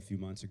Clarksville a few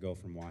months ago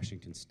from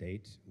Washington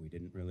State. We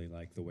didn't really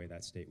like the way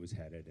that state was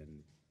headed,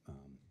 and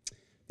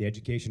the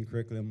education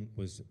curriculum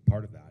was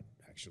part of that,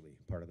 actually,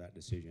 part of that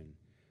decision.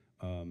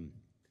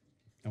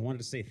 I wanted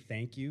to say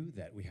thank you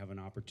that we have an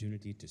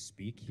opportunity to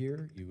speak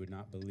here. You would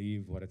not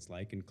believe what it's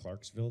like in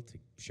Clarksville to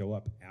show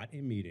up at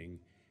a meeting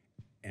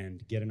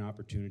and get an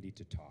opportunity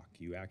to talk.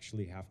 You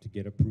actually have to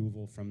get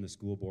approval from the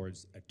school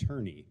board's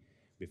attorney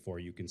before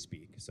you can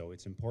speak. So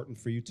it's important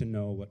for you to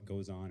know what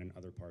goes on in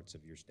other parts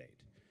of your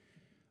state.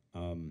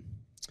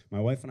 My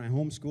wife and I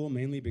homeschool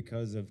mainly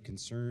because of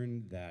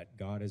concern that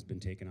God has been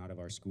taken out of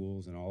our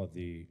schools and all of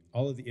the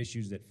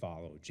issues that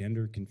follow,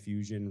 gender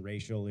confusion,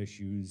 racial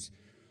issues,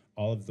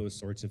 all of those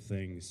sorts of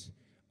things.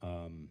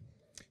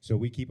 So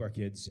we keep our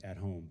kids at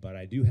home, but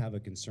I do have a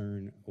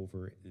concern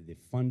over the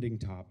funding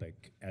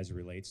topic as it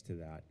relates to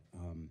that.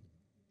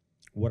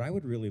 What I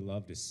would really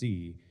love to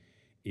see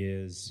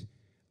is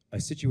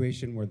a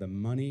situation where the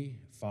money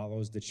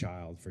follows the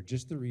child for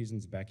just the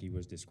reasons Becky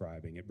was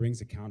describing. It brings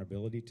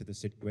accountability to the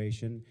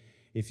situation.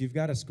 If you've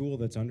got a school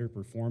that's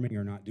underperforming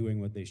or not doing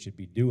what they should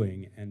be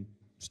doing, and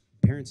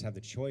parents have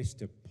the choice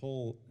to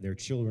pull their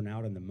children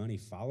out and the money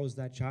follows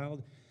that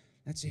child,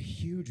 that's a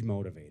huge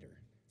motivator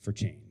for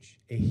change,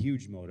 a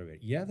huge motivator.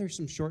 Yeah, there's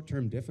some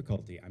short-term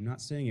difficulty. I'm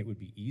not saying it would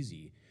be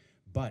easy,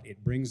 but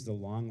it brings the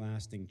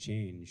long-lasting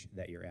change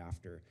that you're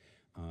after.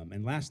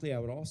 And lastly, I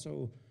would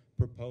also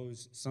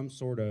propose some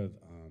sort of,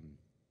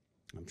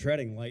 I'm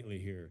treading lightly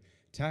here,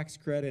 tax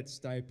credit,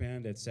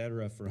 stipend, et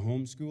cetera, for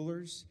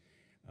homeschoolers,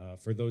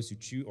 for those who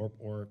choose,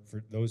 or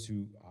for those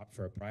who opt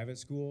for a private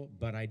school,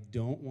 but I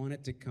don't want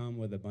it to come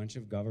with a bunch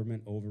of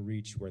government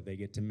overreach where they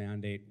get to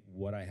mandate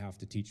what I have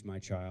to teach my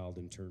child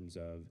in terms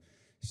of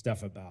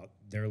stuff about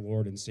their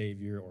Lord and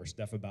Savior or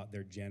stuff about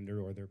their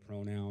gender or their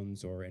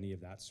pronouns or any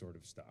of that sort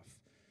of stuff.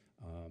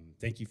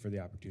 Thank you for the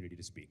opportunity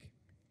to speak.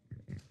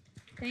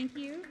 Thank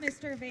you,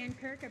 Mr. Van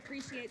Kirk.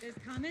 Appreciate those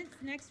comments.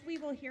 Next, we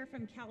will hear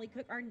from Callie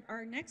Cook.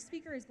 Our next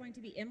speaker is going to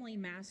be Emily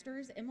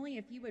Masters. Emily,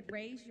 if you would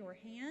raise your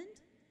hand.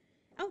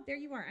 Oh, there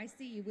you are. I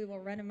see you. We will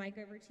run a mic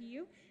over to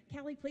you.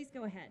 Callie, please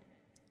go ahead.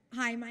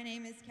 Hi, my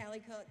name is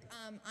Callie Cook.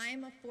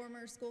 I'm a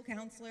former school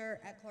counselor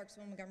at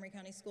Clarksville Montgomery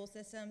County School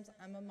Systems.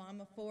 I'm a mom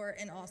of 4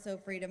 and also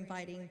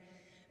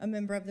a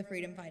member of the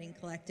Freedom Fighting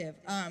Collective.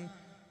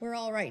 We're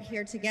all right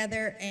here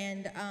together,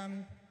 and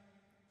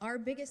our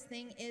biggest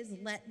thing is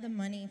let the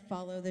money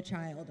follow the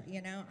child.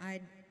 You know,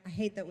 I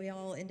hate that we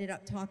all ended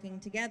up talking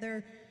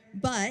together,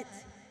 but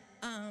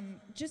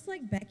just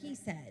like Becky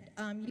said,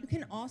 you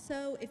can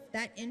also, if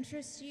that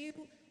interests you,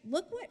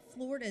 look what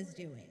Florida's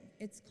doing.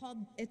 It's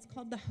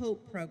called the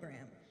HOPE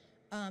program.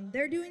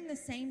 They're doing the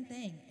same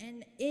thing,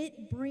 and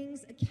it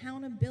brings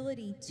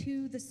accountability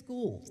to the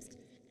schools.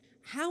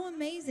 How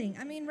amazing.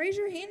 I mean, raise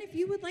your hand if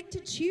you would like to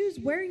choose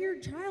where your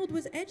child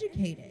was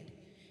educated.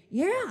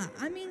 Yeah,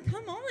 I mean,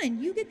 come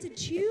on. You get to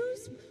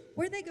choose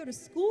where they go to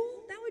school.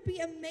 That would be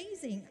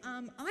amazing.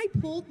 I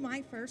pulled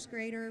my first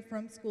grader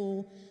from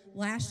school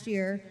last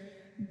year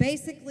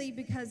basically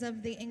because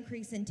of the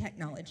increase in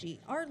technology.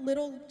 Our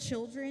little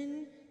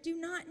children do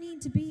not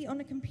need to be on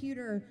a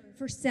computer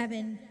for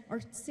 7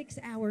 or 6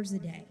 hours a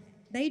day.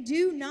 They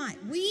do not.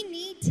 We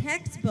need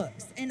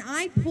textbooks, and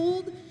I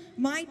pulled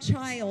my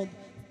child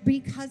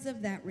because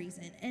of that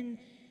reason. And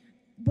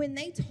when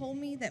they told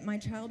me that my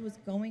child was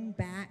going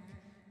back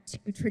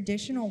to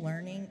traditional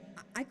learning,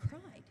 I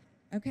cried,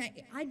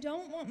 okay? I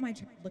don't want my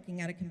child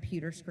looking at a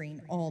computer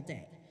screen all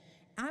day.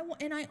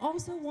 And I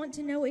also want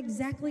to know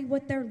exactly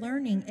what they're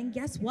learning. And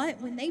guess what?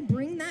 When they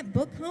bring that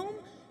book home,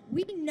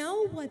 we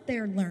know what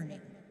they're learning,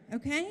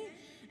 okay?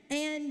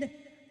 And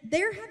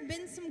there have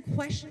been some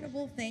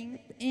questionable things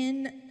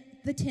in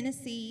the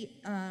Tennessee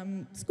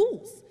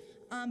schools.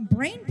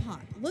 Brain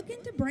Pop, look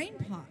into Brain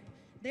Pop.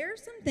 There are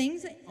some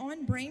things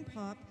on Brain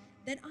Pop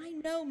that I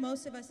know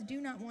most of us do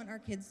not want our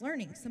kids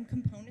learning, some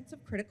components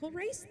of critical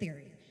race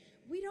theory.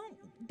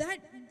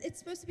 It's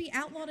supposed to be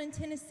outlawed in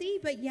Tennessee,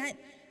 but yet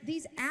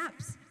these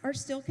apps are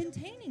still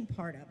containing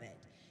part of it.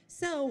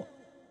 So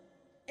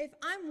if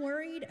I'm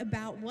worried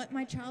about what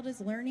my child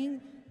is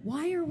learning,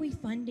 why are we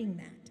funding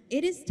that?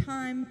 It is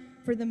time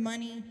for the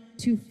money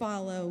to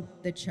follow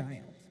the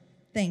child.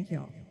 Thank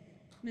y'all.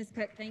 Ms.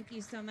 Cook, thank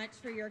you so much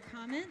for your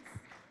comments.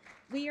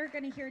 We are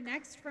going to hear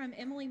next from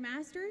Emily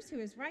Masters, who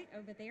is right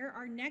over there.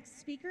 Our next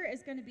speaker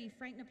is going to be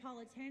Frank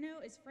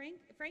Napolitano.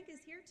 Frank is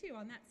here too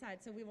on that side,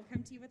 so we will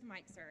come to you with the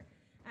mic, sir.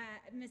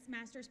 Ms.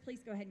 Masters,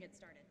 please go ahead and get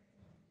started.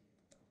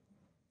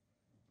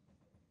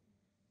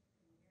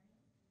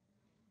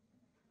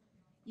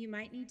 You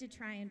might need to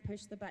try and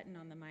push the button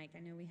on the mic. I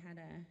know we had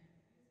a...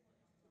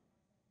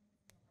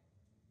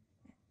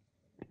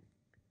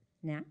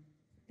 Now?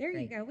 There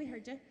Great. you go. We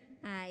heard you.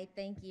 Hi,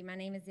 thank you. My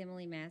name is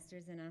Emily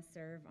Masters, and I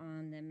serve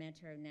on the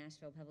Metro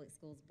Nashville Public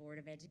Schools Board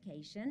of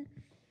Education.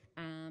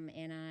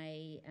 And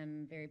I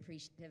am very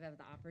appreciative of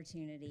the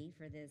opportunity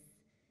for this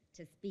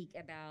to speak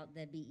about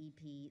the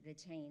BEP, the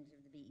change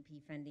of the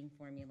BEP funding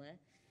formula.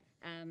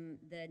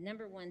 The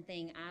number one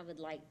thing I would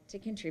like to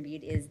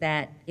contribute is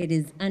that it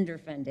is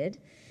underfunded,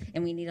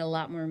 and we need a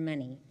lot more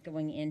money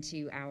going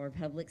into our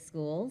public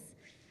schools.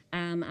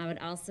 I would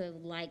also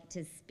like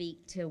to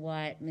speak to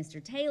what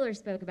Mr. Taylor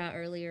spoke about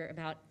earlier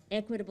about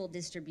equitable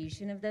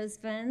distribution of those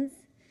funds.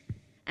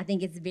 I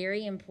think it's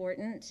very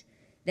important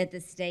that the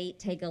state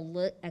take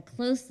a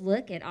close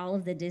look at all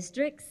of the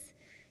districts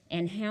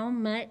and how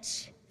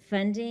much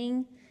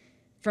funding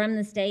from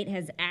the state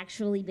has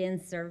actually been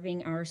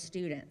serving our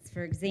students.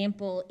 For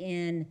example,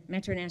 in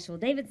Metro Nashville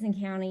Davidson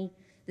County,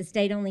 the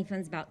state only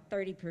funds about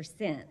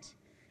 30%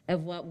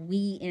 of what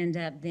we end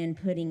up then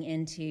putting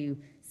into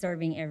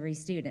serving every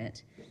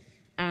student.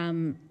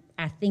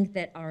 I think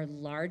that our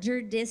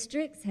larger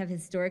districts have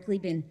historically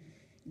been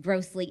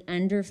grossly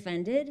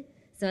underfunded,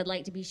 so I'd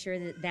like to be sure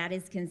that that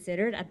is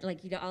considered. I'd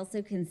like you to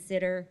also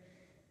consider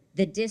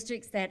the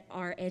districts that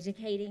are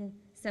educating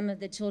some of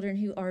the children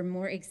who are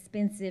more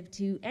expensive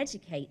to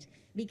educate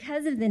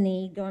because of the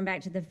need, going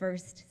back to the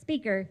first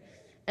speaker,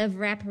 of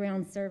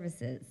wraparound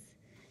services.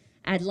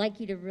 I'd like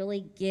you to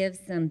really give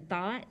some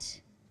thought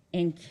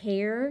and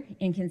care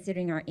in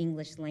considering our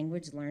English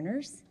language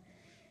learners,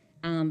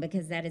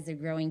 because that is a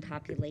growing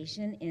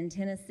population in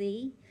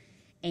Tennessee.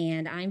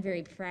 And I'm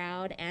very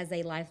proud as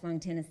a lifelong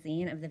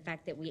Tennessean of the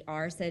fact that we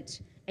are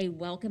such a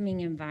welcoming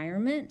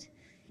environment.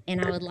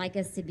 And I would like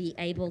us to be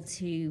able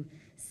to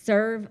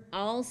serve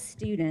all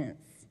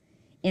students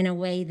in a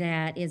way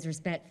that is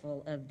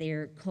respectful of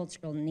their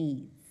cultural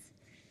needs.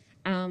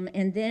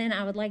 And then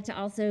I would like to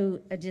also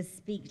just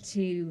speak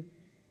to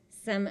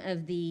some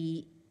of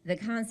the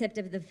concept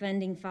of the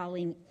funding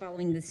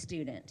following the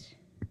student.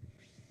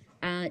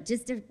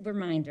 Just a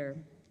reminder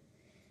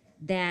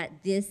that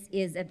this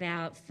is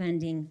about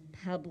funding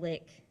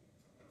public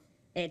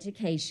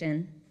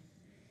education.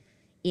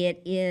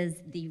 It is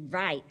the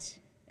right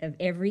of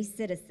every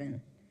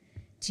citizen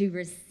to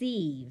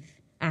receive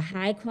a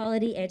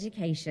high-quality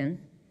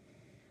education.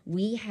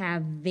 We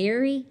have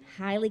very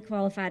highly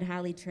qualified,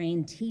 highly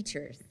trained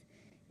teachers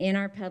in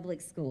our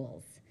public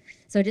schools.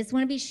 So I just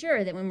want to be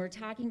sure that when we're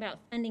talking about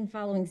funding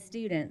following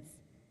students,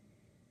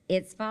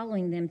 it's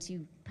following them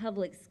to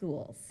public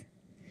schools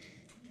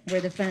where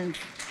the funds.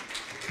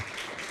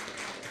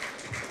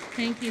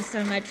 Thank you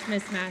so much,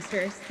 Ms.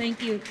 Masters.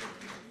 Thank you.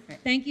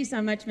 Thank you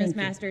so much, Ms.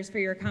 Masters, for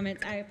your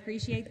comments. I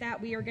appreciate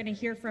that. We are going to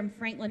hear from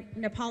Franklin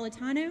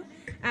Napolitano.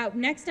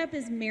 Next up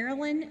is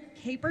Marilyn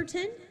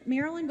Caperton.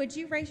 Marilyn, would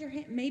you raise your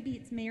hand? Maybe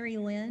it's Mary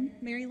Lynn.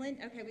 Mary Lynn?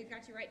 Okay, we've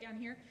got you right down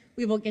here.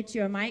 We will get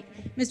you a mic.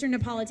 Mr.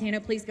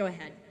 Napolitano, please go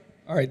ahead.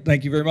 All right,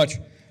 thank you very much.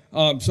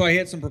 So I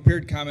had some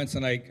prepared comments,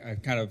 and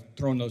I've kind of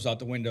thrown those out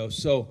the window.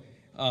 So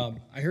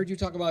I heard you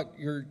talk about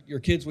your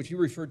kids, which you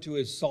referred to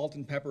as salt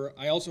and pepper.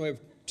 I also have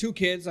two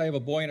kids. I have a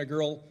boy and a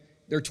girl.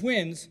 They're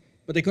twins,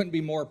 but they couldn't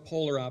be more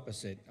polar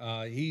opposite.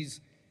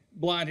 He's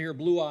blonde hair,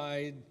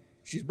 blue-eyed.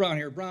 She's brown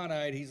hair,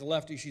 brown-eyed. He's a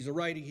lefty. She's a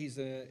righty. He's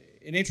an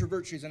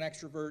introvert. She's an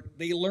extrovert.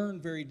 They learn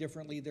very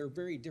differently. They're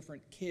very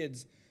different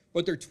kids,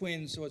 but they're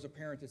twins, so as a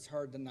parent, it's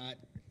hard to not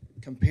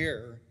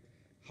compare.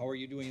 How are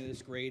you doing in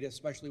this grade,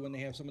 especially when they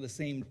have some of the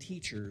same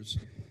teachers?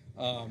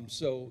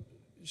 So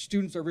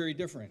students are very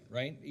different,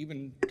 right?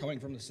 Even coming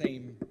from the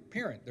same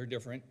parent, they're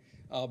different,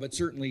 but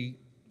certainly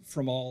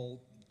from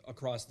all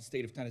across the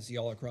state of Tennessee,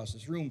 all across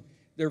this room,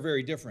 they're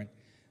very different.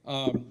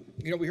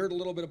 We heard a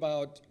little bit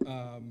about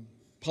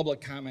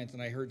public comment,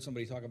 and I heard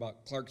somebody talk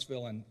about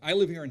Clarksville, and I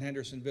live here in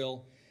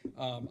Hendersonville.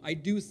 I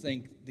do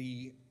think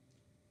the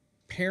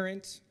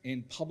parent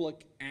and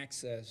public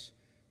access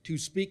to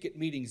speak at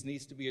meetings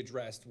needs to be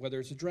addressed, whether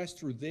it's addressed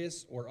through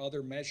this or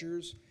other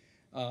measures.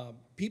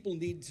 People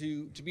need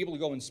to be able to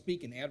go and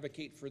speak and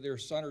advocate for their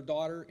son or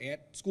daughter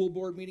at school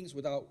board meetings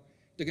without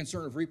the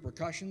concern of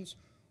repercussions,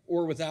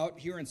 or without,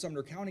 here in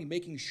Sumner County,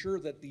 making sure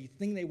that the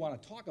thing they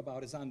want to talk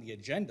about is on the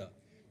agenda.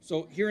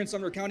 So here in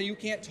Sumner County, you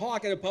can't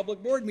talk at a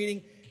public board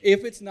meeting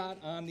if it's not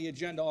on the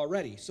agenda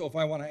already. So if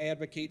I want to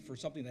advocate for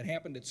something that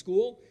happened at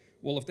school,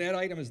 well, if that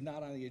item is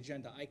not on the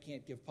agenda, I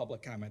can't give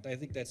public comment. I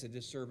think that's a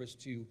disservice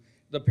to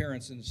the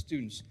parents and the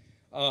students.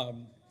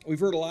 We've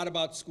heard a lot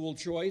about school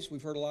choice.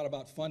 We've heard a lot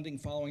about funding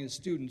following the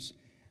students.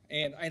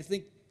 And I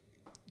think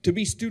to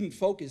be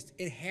student-focused,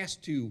 it has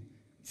to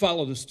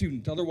follow the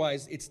student.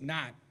 Otherwise, it's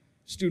not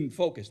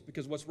student-focused,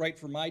 because what's right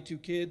for my two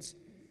kids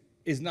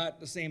is not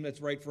the same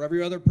that's right for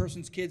every other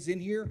person's kids in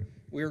here.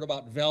 We heard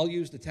about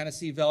values, the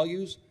Tennessee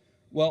values.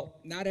 Well,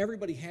 not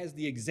everybody has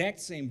the exact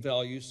same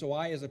values, so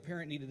I, as a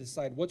parent, need to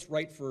decide what's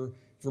right for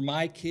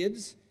my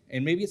kids,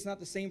 and maybe it's not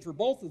the same for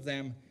both of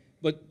them,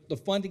 but the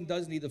funding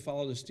does need to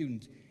follow the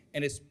student.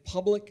 And it's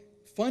public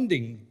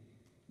funding,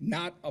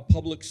 not a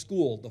public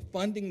school. The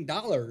funding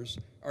dollars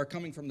are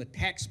coming from the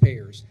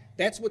taxpayers.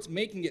 That's what's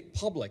making it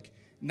public,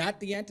 not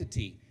the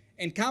entity.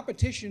 And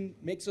competition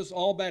makes us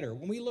all better.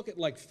 When we look at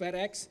like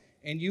FedEx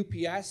and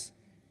UPS,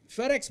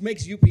 FedEx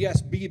makes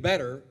UPS be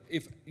better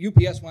if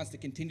UPS wants to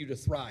continue to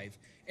thrive.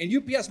 And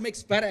UPS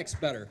makes FedEx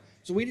better.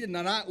 So we need to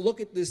not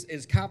look at this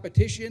as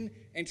competition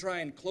and try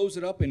and close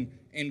it up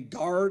and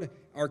guard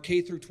our K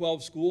through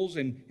 12 schools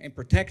and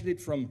protect it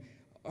from,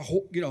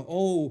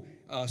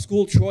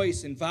 school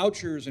choice and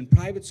vouchers and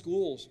private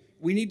schools.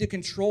 We need to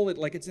control it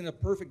like it's in a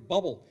perfect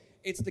bubble.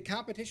 It's the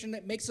competition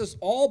that makes us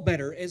all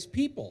better as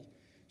people.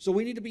 So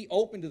we need to be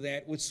open to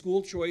that with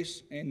school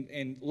choice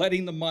and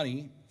letting the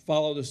money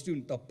follow the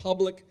student. The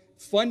public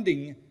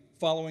funding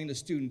following the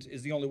student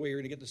is the only way you're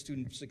going to get the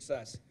student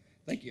success.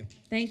 Thank you.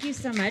 Thank you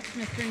so much,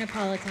 Mr.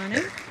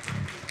 Napolitano.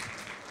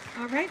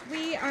 All right,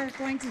 we are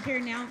going to hear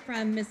now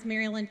from Miss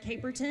Marilyn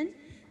Caperton.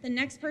 The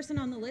next person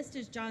on the list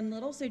is John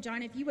Little. So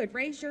John, if you would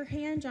raise your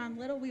hand, John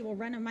Little, we will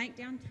run a mic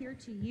down here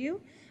to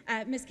you.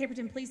 Ms.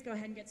 Caperton, please go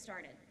ahead and get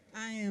started.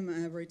 I am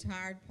a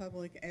retired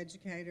public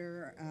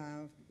educator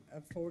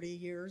of 40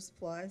 years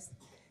plus.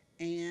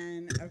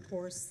 And of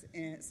course,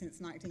 since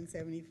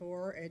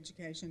 1974,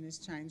 education has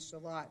changed a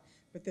lot.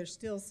 But there's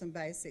still some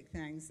basic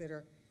things that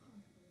are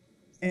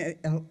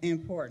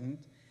important.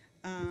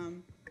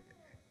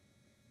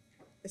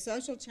 The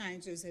social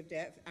changes of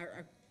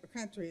our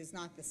country is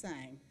not the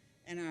same,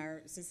 and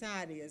our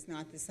society is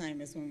not the same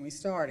as when we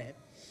started.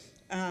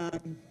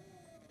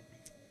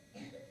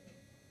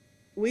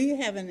 We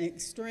have an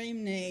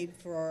extreme need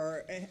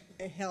for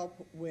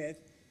help with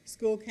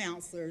school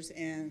counselors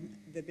in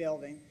the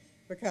building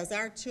because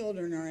our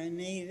children are in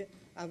need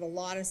of a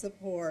lot of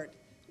support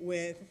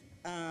with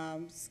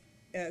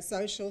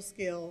social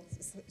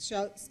skills,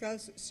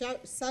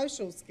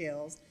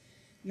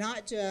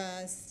 not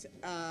just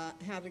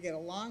how to get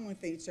along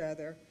with each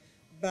other,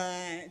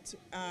 but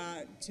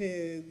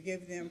to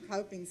give them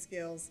coping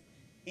skills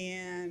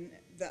in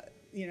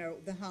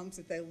the homes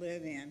that they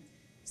live in.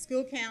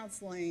 School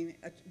counseling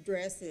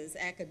addresses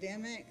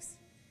academics,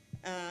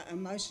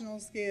 emotional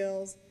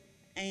skills,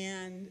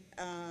 and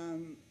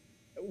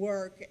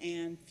work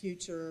and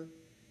future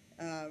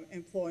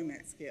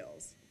employment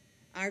skills.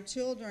 Our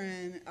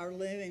children are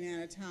living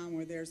at a time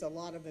where there's a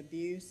lot of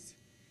abuse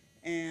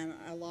and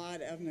a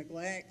lot of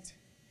neglect,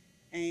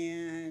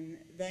 and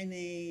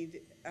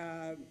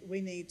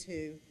we need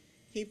to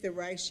keep the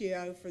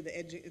ratio for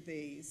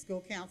the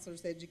school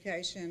counselor's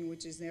education,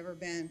 which has never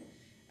been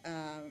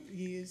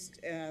used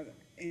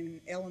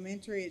in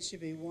elementary. It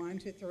should be 1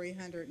 to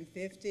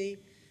 350.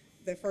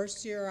 The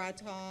first year I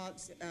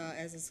taught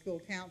as a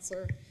school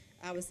counselor,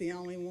 I was the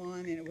only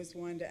one, and it was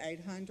 1 to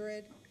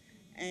 800.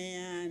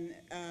 And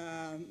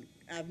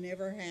I've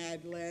never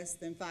had less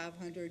than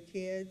 500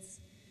 kids.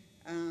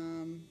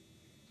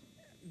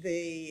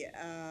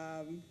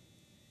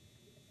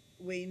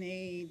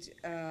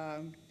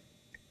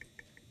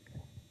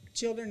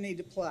 Children need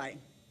to play.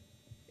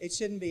 It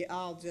shouldn't be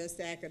all just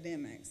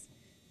academics.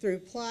 Through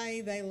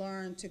play, they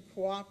learn to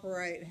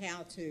cooperate,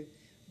 how to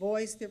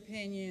voice their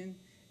opinion,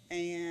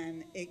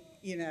 and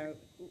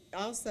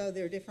also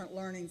there are different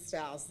learning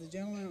styles. The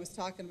gentleman was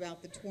talking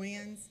about the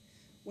twins.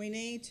 We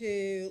need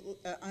to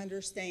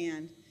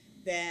understand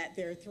that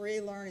there are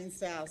 3 learning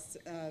styles: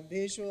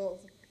 visual,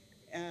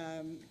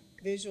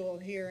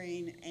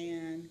 hearing,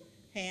 and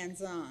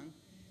hands-on.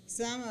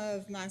 Some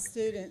of my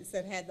students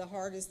that had the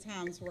hardest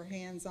times were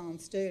hands-on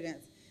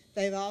students.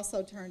 They've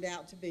also turned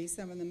out to be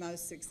some of the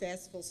most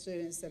successful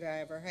students that I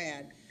ever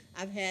had.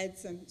 I've had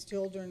some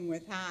children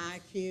with high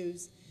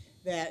IQs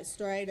that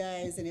straight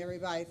A's, and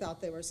everybody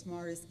thought they were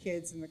smartest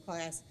kids in the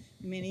class.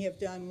 Many have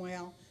done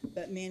well,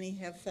 but many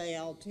have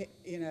failed,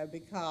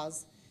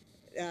 because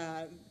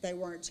they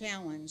weren't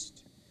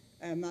challenged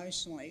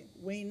emotionally.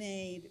 We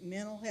need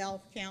mental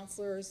health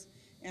counselors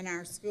in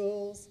our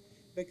schools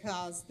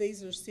because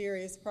these are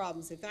serious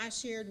problems. If I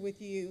shared with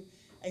you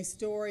a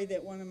story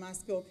that one of my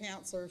school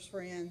counselor's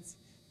friends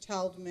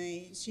told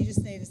me, she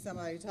just needed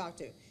somebody to talk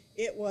to.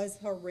 It was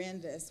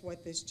horrendous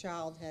what this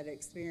child had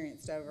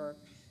experienced over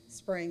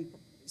spring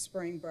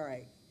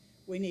break.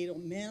 We need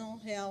mental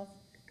health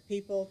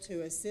people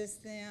to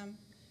assist them,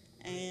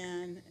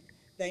 and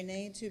they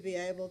need to be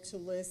able to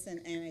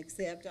listen and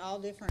accept all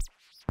different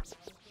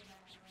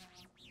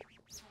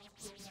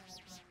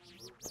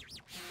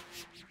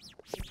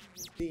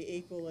be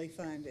equally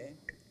funded.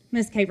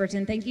 Ms.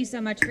 Caperton, thank you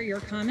so much for your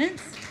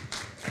comments.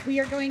 We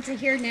are going to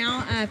hear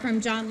now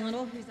from John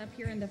Little, who's up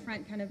here in the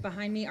front kind of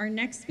behind me. Our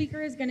next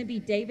speaker is going to be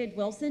David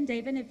Wilson.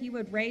 David, if you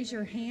would raise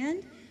your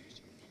hand.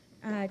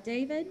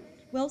 David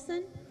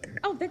Wilson?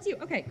 Oh, that's you.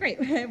 Okay, great.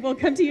 We'll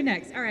come to you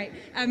next. All right.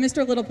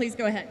 Mr. Little, please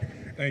go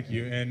ahead. Thank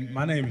you. And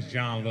my name is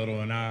John Little,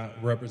 and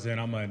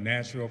I'm a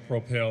Nashville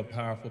Propelled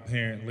Powerful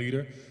Parent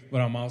Leader, but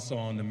I'm also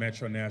on the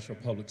Metro Nashville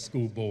Public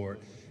School Board.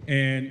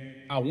 And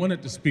I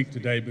wanted to speak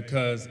today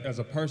because as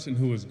a person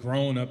who has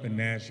grown up in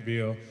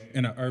Nashville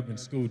in an urban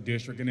school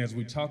district, and as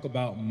we talk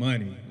about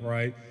money,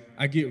 right,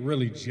 I get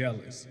really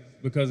jealous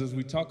because as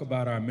we talk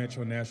about our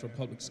Metro Nashville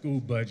Public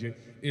School budget,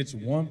 it's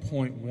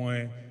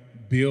 $1.1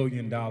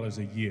 billion a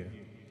year.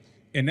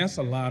 And that's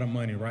a lot of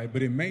money, right?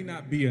 But it may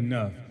not be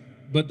enough.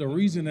 But the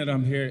reason that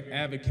I'm here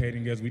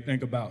advocating as we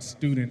think about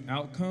student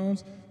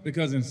outcomes,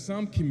 because in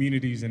some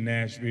communities in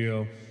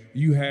Nashville,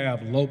 you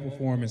have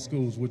low-performing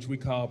schools, which we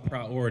call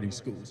priority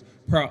schools.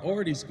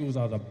 Priority schools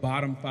are the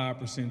bottom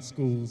 5%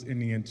 schools in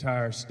the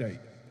entire state.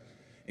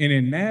 And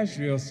in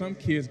Nashville, some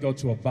kids go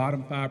to a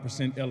bottom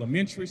 5%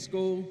 elementary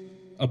school,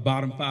 a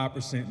bottom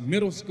 5%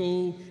 middle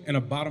school, and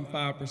a bottom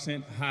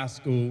 5% high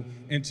school.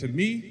 And to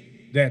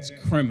me, that's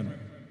criminal.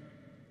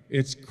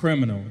 It's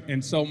criminal.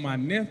 And so my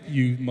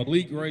nephew,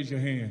 Malik, raise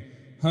your hand.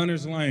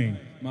 Hunters Lane.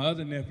 My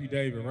other nephew,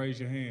 David, raise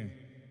your hand.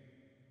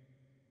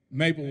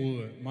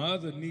 Maplewood. My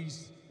other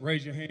niece,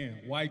 raise your hand.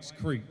 Whites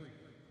Creek.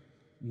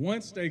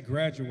 Once they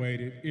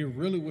graduated, it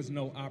really was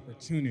no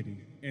opportunity.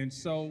 And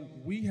so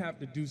we have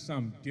to do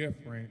something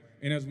different.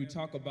 And as we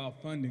talk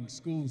about funding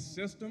school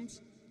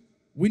systems,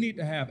 we need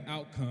to have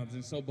outcomes.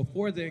 And so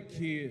before that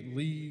kid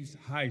leaves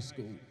high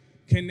school,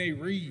 can they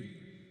read?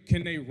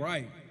 Can they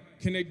write?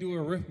 Can they do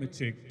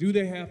arithmetic? Do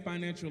they have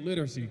financial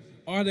literacy?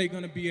 Are they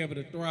going to be able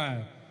to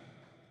thrive?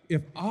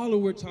 If all that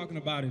we're talking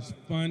about is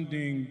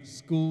funding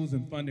schools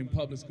and funding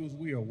public schools,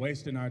 we are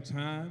wasting our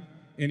time.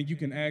 And you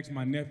can ask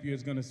my nephew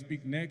is going to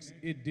speak next.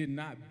 It did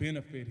not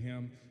benefit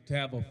him to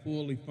have a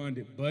fully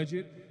funded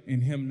budget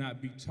and him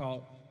not be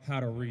taught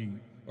how to read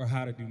or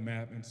how to do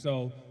math. And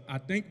so I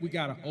think we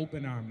got to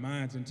open our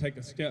minds and take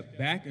a step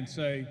back and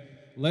say,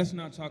 let's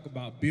not talk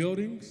about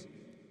buildings.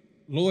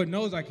 Lord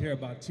knows I care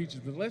about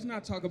teachers, but let's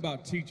not talk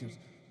about teachers.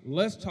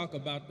 Let's talk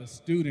about the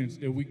students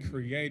that we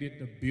created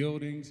the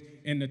buildings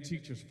and the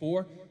teachers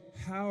for.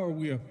 How are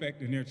we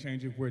affecting their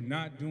change? If we're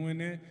not doing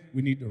that,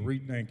 we need to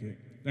rethink it.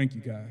 Thank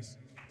you, guys.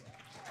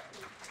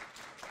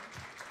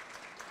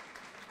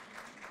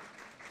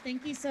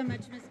 Thank you so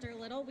much, Mr.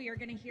 Little. We are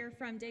going to hear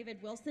from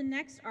David Wilson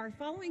next. Our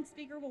following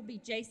speaker will be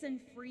Jason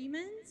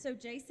Freeman. So,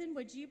 Jason,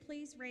 would you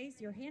please raise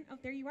your hand? Oh,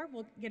 there you are.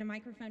 We'll get a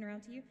microphone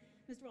around to you.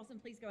 Mr. Wilson,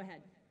 please go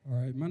ahead. All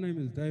right, my name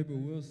is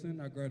David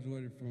Wilson. I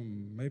graduated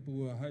from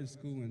Maplewood High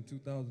School in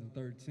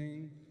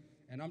 2013.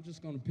 And I'm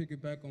just going to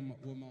piggyback on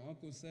what my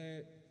uncle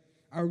said.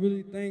 I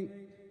really think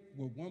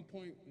with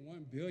 $1.1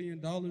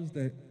 billion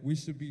that we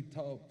should be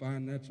taught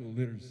financial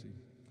literacy.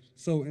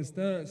 So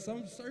instead,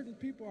 some certain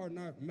people are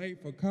not made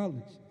for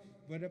college,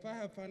 but if I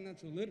have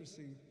financial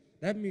literacy,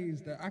 that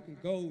means that I can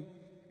go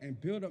and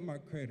build up my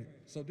credit.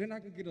 So then I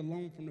can get a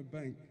loan from the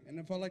bank. And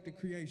if I like to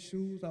create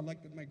shoes, I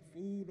like to make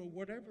food or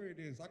whatever it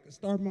is, I can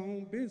start my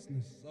own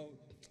business. So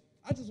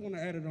I just want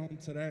to add it on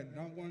to that. And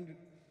I wanted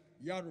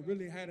y'all to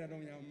really have that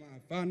on your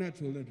mind,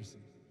 financial literacy.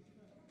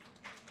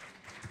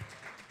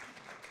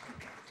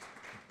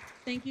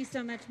 Thank you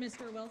so much,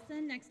 Mr.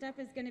 Wilson. Next up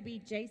is going to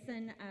be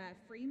Jason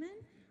Freeman.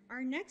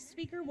 Our next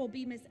speaker will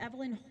be Miss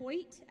Evelyn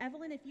Hoyt.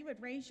 Evelyn, if you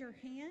would raise your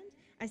hand.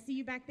 I see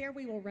you back there.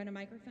 We will run a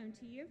microphone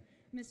to you.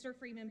 Mr.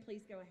 Freeman,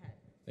 please go ahead.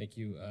 Thank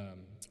you.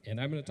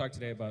 And I'm going to talk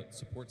today about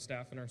support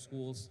staff in our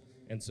schools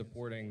and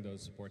supporting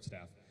those support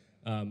staff.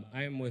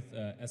 I am with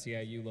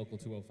SEIU Local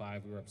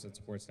 205. We represent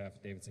support staff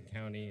at Davidson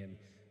County and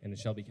the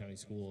Shelby County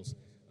Schools.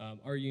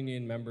 Our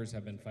union members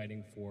have been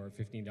fighting for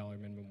 $15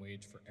 minimum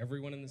wage for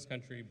everyone in this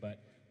country,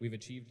 but we've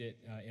achieved it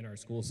in our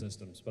school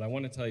systems. But I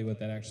want to tell you what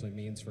that actually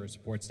means for a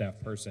support staff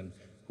person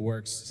who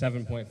works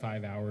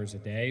 7.5 hours a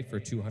day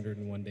for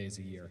 201 days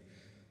a year.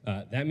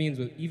 That means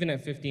even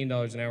at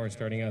 $15 an hour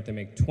starting out, they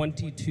make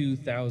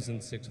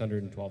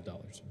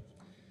 $22,612.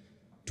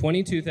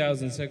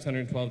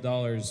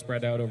 $22,612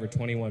 spread out over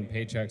 21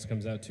 paychecks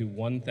comes out to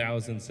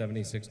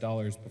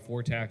 $1,076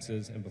 before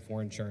taxes and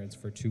before insurance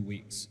for 2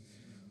 weeks.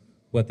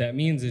 What that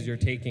means is you're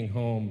taking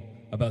home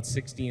about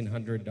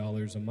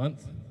 $1,600 a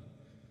month.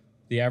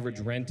 The average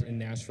rent in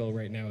Nashville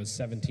right now is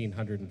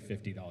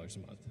 $1,750 a month. I'm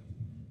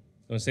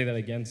going to say that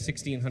again,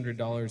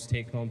 $1,600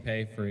 take-home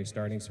pay for a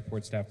starting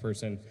support staff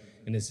person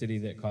in a city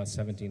that costs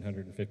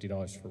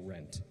 $1,750 for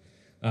rent.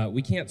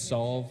 We can't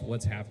solve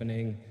what's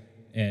happening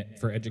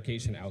for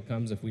education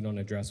outcomes if we don't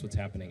address what's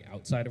happening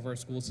outside of our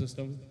school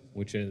system,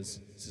 which is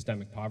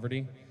systemic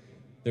poverty.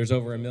 There's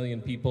over 1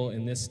 million people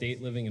in this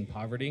state living in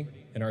poverty,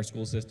 and our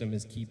school system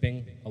is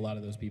keeping a lot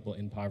of those people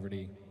in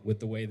poverty with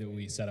the way that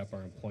we set up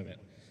our employment.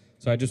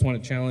 So I just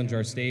want to challenge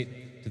our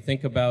state to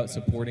think about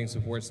supporting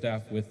support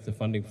staff with the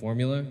funding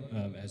formula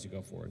as you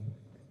go forward.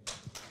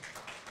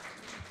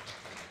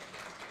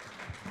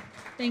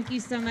 Thank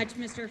you so much,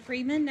 Mr.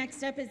 Freeman.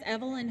 Next up is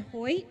Evelyn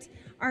Hoyt.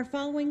 Our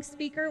following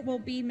speaker will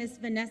be Miss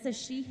Vanessa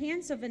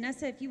Sheehan. So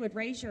Vanessa, if you would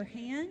raise your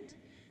hand.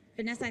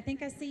 Vanessa, I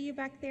think I see you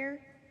back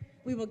there.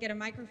 We will get a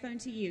microphone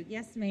to you.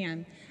 Yes,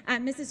 ma'am.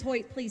 Mrs.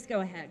 Hoyt, please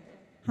go ahead.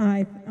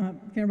 Hi,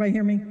 can everybody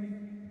hear me?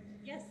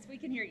 Yes, we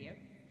can hear you.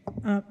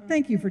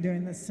 Thank you for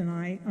doing this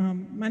tonight.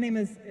 My name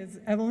is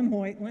Evelyn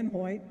Hoyt, Lynn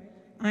Hoyt.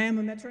 I am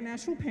a Metro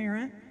Nashville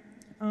parent.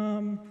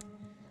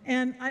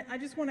 And I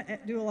just want to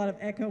do a lot of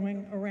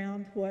echoing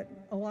around what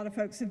a lot of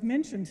folks have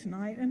mentioned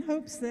tonight in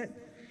hopes that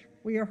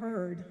we are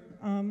heard.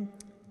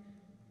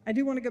 I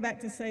do want to go back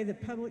to say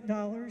that public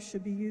dollars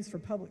should be used for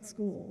public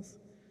schools,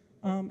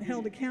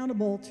 held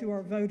accountable to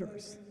our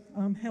voters,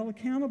 held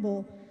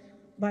accountable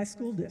by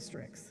school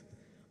districts.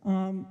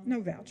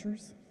 No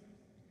vouchers.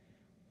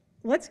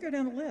 Let's go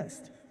down the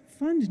list.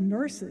 Fund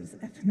nurses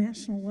at the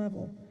national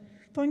level.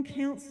 Fund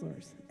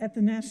counselors at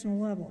the national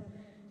level.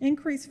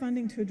 Increase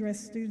funding to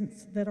address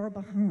students that are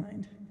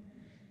behind.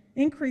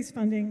 Increase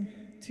funding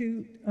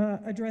to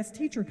address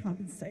teacher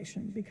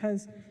compensation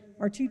because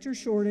our teacher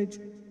shortage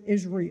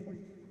is real.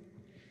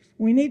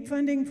 We need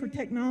funding for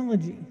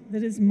technology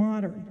that is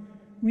modern.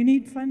 We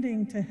need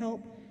funding to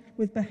help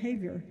with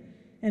behavior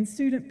and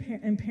student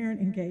and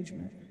parent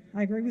engagement.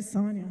 I agree with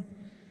Sonia.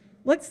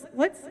 Let's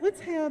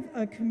have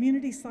a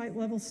community site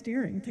level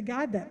steering to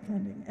guide that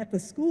funding at the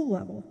school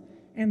level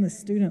and the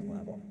student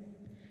level.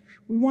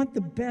 We want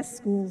the best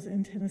schools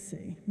in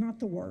Tennessee, not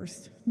the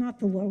worst, not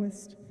the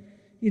lowest.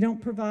 You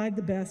don't provide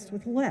the best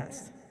with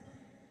less.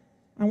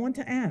 I want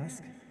to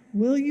ask,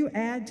 will you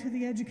add to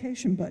the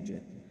education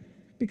budget?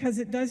 Because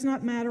it does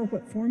not matter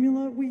what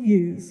formula we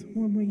use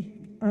when we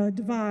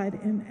divide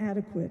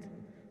inadequate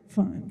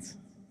funds.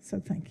 So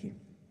thank you.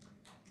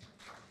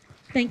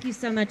 Thank you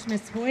so much,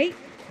 Ms. Hoyt.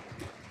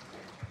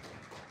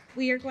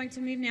 We are going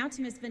to move now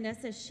to Ms.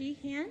 Vanessa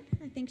Sheehan.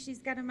 I think she's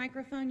got a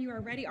microphone. You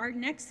are ready. Our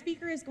next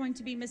speaker is going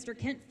to be Mr.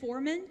 Kent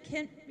Foreman.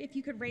 Kent, if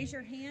you could raise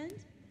your hand.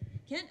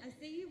 Kent, I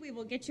see you. We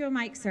will get you a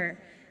mic, sir.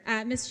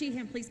 Ms.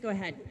 Sheehan, please go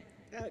ahead.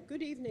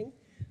 Good evening.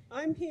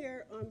 I'm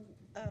here on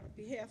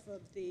behalf of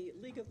the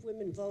League of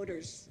Women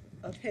Voters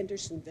of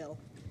Hendersonville.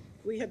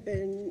 We have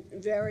been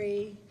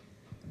very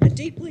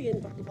deeply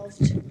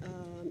involved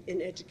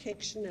in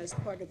education as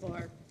part of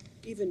our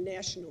even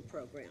national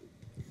program.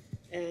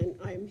 And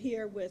I'm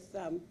here with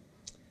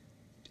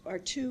our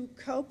two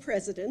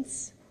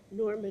co-presidents,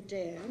 Norma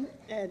Dan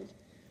and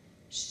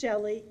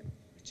Shelley,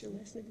 what's your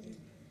last name again?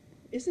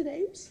 Is it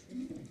Ames?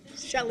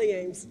 Shelley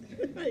Ames.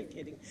 I'm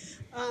kidding.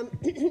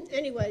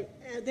 Anyway,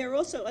 there are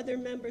also other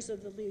members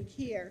of the league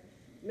here,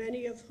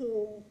 many of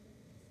whom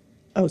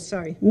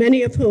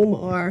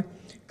are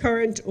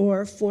current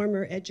or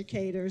former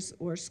educators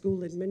or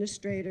school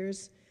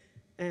administrators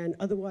and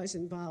otherwise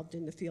involved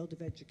in the field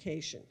of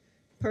education.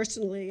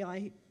 Personally,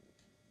 I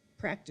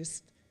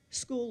practiced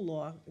school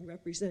law and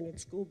represented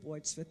school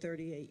boards for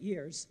 38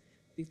 years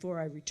before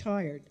I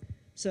retired.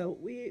 So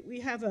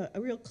we have a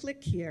real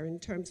clique here in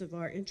terms of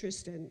our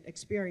interest and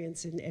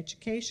experience in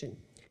education.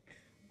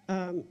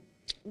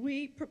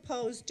 We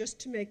propose just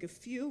to make a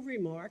few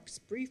remarks,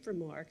 brief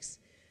remarks,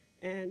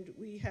 and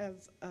we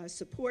have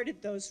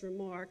supported those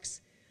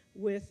remarks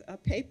with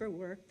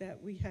paperwork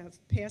that we have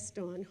passed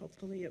on.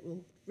 Hopefully it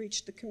will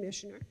reach the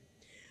commissioner.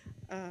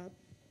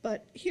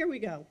 But here we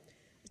go.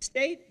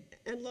 State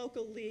and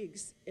local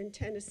leagues in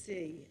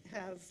Tennessee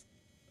have,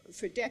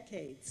 for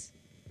decades,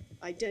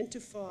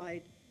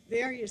 identified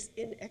various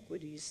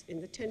inequities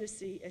in the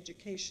Tennessee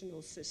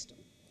educational system,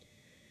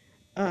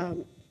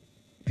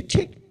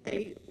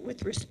 particularly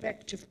with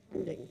respect to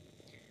funding.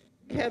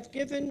 We have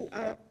given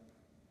the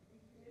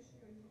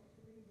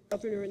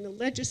governor and the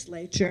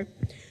legislature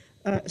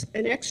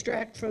an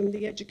extract from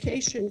the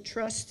Education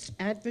Trust's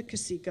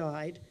Advocacy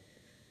Guide,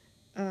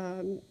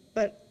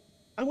 but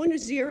I want to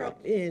zero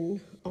in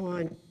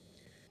on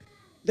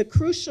the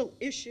crucial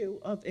issue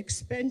of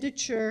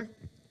expenditures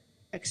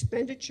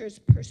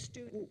per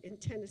student in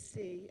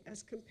Tennessee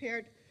as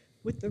compared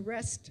with the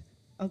rest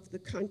of the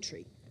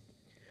country.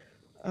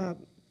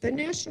 The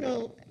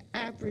national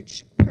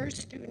average per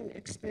student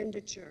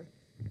expenditure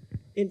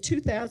in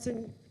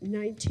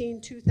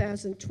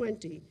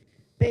 2019-2020,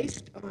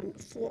 based on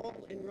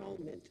fall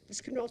enrollment.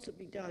 This can also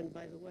be done,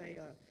 by the way,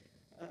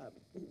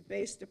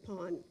 based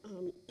upon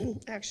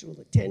actual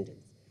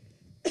attendance.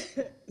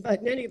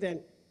 But in any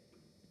event,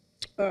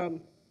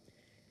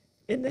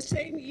 in the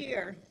same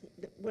year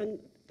when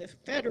the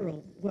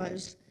federal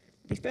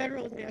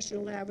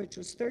national average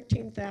was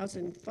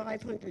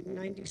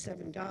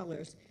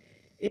 $13,597,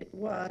 it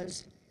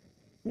was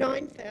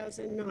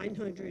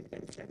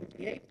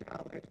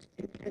 $9,978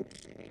 in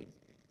Tennessee,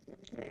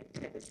 which made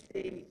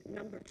Tennessee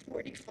number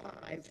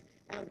 45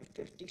 out of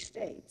 50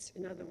 states.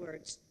 In other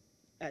words,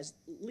 as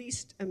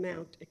least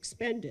amount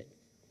expended.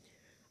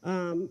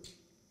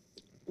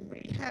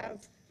 We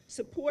have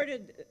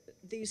supported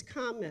these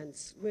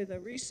comments with a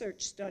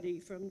research study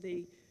from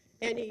the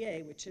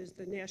NEA, which is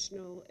the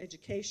National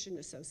Education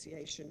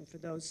Association, for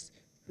those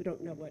who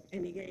don't know what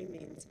NEA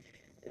means.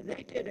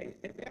 They did a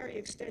very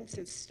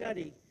extensive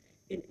study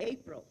in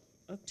April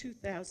of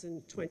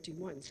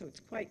 2021, so it's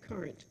quite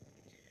current.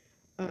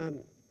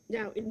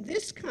 Now, in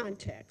this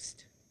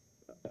context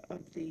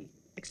of the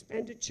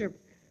expenditure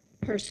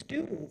per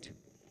student,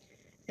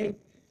 a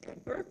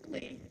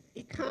Berkeley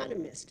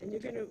economist, and you're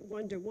going to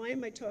wonder, why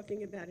am I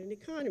talking about an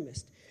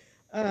economist,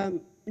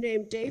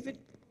 named David,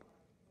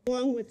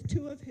 along with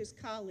two of his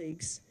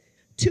colleagues,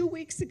 2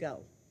 weeks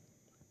ago,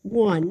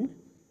 won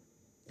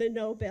the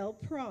Nobel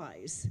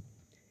Prize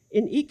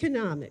in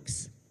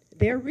economics.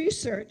 Their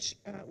research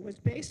was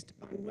based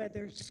on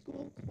whether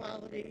school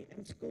quality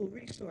and school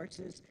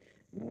resources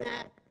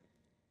map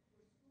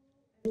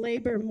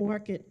labor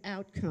market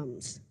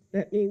outcomes.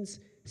 That means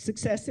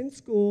success in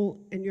school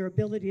and your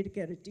ability to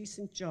get a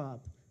decent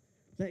job.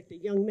 Like the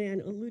young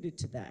man alluded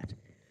to that.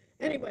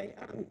 Anyway,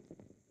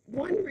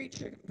 one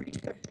researcher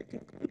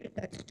concluded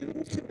that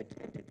students who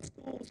attended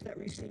schools that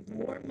received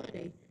more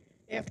money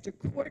after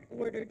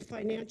court-ordered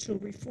financial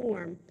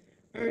reform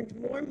earned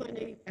more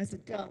money as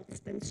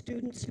adults than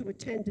students who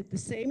attended the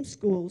same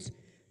schools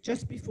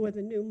just before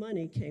the new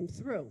money came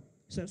through.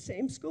 So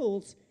same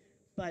schools,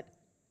 but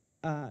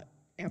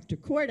after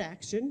court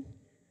action,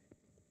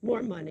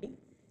 more money,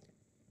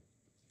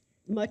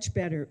 much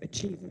better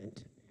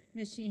achievement.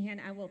 Ms. Sheehan,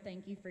 I will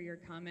thank you for your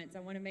comments. I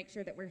want to make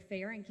sure that we're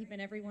fair and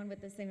keeping everyone with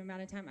the same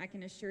amount of time. I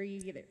can assure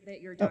you that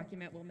your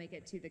document will make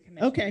it to the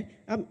commission. Okay,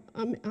 I'm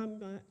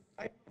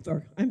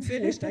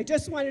finished. I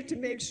just wanted to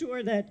make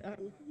sure that.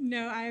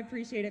 No, I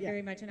appreciate it Yeah.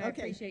 very much, and I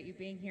Okay. appreciate you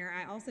being here.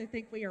 I also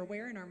think we are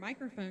wearing our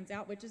microphones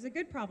out, which is a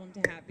good problem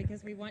to have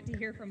because we want to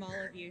hear from all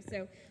of you.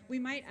 So we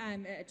might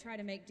try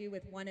to make do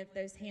with one of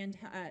those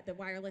the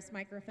wireless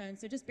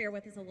microphones. So just bear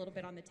with us a little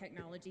bit on the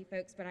technology,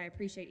 folks, but I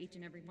appreciate each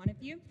and every one of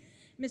you.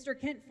 Mr.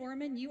 Kent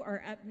Foreman, you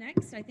are up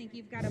next. I think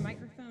you've got a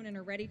microphone and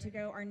are ready to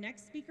go. Our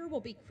next speaker will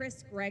be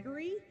Chris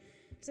Gregory.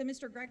 So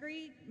Mr.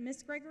 Gregory,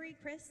 Miss Gregory,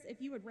 Chris,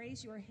 if you would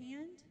raise your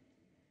hand.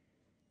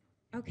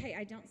 Okay,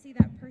 I don't see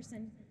that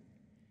person.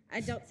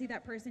 I don't see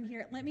that person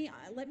here. Let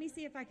me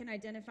see if I can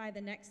identify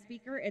the next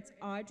speaker. It's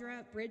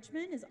Audra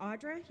Bridgman. Is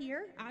Audra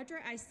here? Audra,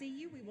 I see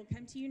you. We will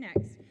come to you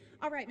next.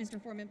 All right,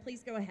 Mr. Foreman,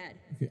 please go ahead.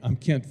 Okay, I'm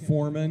Kent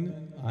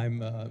Foreman.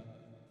 I'm a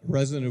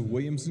resident of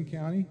Williamson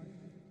County.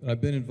 I've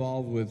been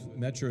involved with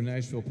Metro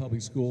Nashville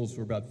Public Schools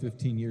for about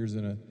 15 years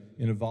in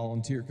a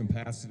volunteer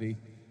capacity.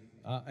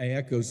 I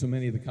echo so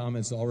many of the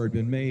comments that already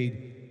been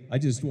made. I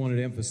just wanted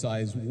to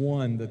emphasize,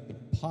 one, that the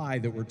pie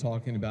that we're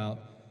talking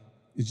about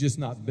is just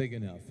not big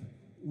enough.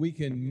 We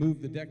can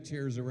move the deck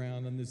chairs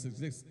around on this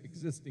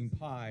existing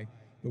pie,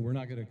 but we're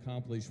not going to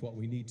accomplish what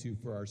we need to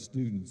for our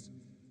students.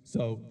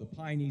 So the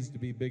pie needs to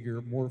be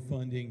bigger, more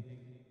funding.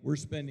 We're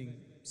spending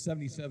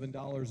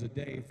 $77 a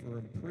day for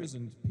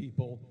imprisoned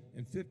people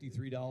and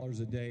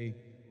 $53 a day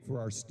for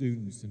our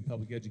students in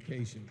public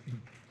education.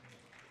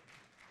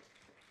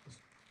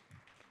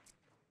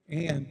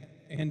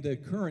 And the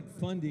current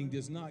funding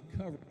does not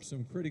cover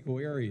some critical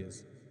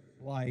areas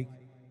like,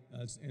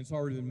 and it's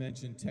already been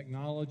mentioned,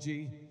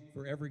 technology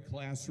for every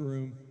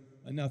classroom,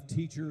 enough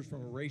teachers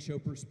from a ratio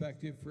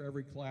perspective for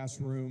every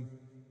classroom,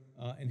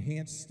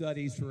 enhanced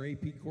studies for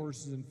AP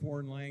courses in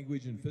foreign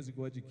language and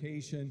physical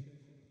education,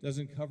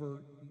 doesn't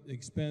cover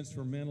expense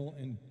for mental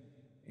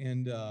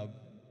and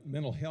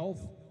mental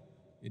health.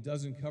 It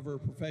doesn't cover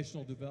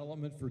professional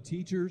development for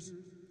teachers.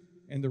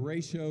 And the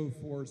ratio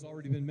for, it's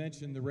already been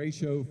mentioned, the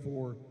ratio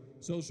for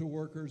social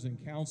workers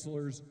and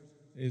counselors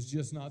is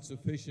just not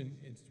sufficient.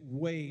 It's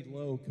way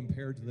low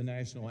compared to the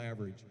national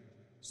average.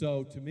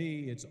 So to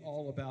me, it's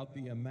all about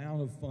the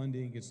amount of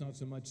funding. It's not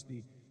so much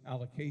the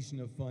allocation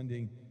of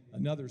funding.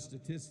 Another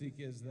statistic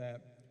is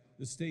that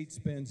the state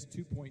spends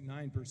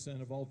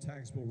 2.9% of all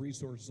taxable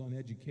resources on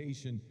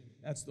education.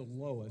 That's the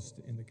lowest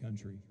in the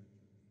country.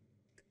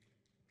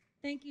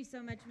 Thank you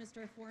so much,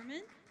 Mr.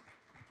 Foreman.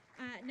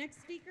 Next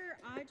speaker,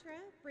 Audra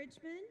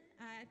Bridgman.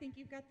 I think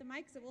you've got the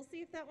mic, so we'll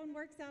see if that one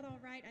works out all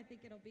right. I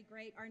think it'll be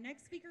great. Our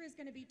next speaker is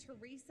going to be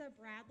Teresa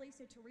Bradley.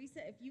 So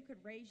Teresa, if you could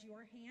raise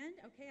your hand.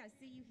 Okay, I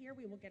see you here.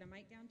 We will get a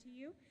mic down to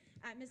you.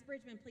 Ms.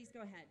 Bridgman, please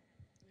go ahead.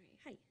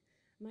 Hi,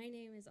 my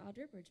name is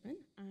Audra Bridgman.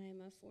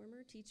 I'm a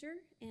former teacher,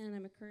 and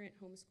I'm a current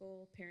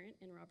homeschool parent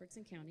in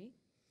Robertson County.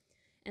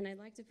 And I'd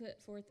like to put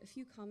forth a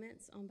few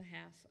comments on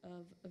behalf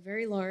of a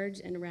very large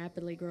and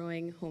rapidly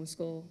growing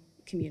homeschool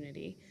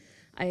community.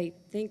 I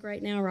think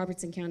right now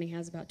Robertson County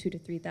has about 2,000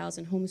 to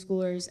 3,000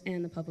 homeschoolers,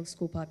 and the public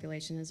school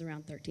population is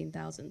around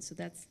 13,000. So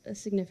that's a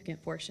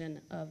significant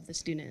portion of the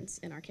students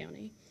in our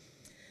county.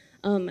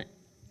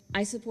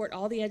 I support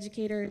all the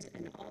educators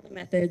and all the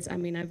methods. I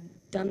mean, I've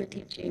done the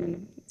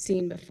teaching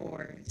scene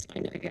before, so I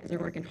know you guys are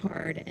working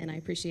hard, and I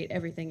appreciate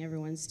everything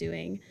everyone's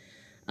doing.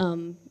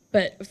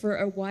 But for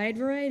a wide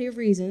variety of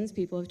reasons,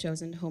 people have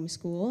chosen to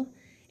homeschool,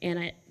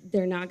 and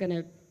they're not going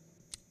to,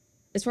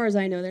 as far as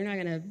I know, they're not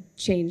going to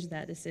change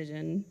that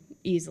decision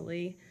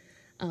easily.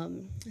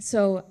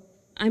 So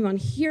I'm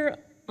here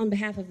on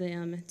behalf of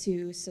them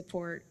to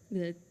support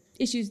the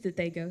issues that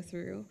they go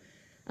through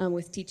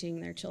with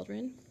teaching their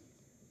children.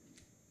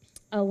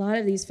 A lot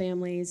of these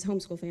families,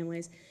 homeschool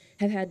families,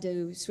 have had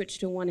to switch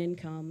to one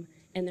income,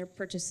 and they're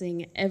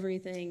purchasing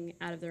everything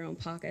out of their own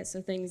pocket. So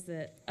things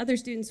that other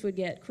students would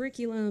get,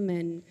 curriculum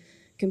and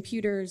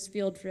computers,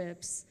 field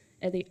trips,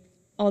 and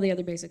all the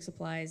other basic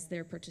supplies,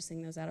 they're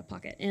purchasing those out of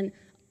pocket. And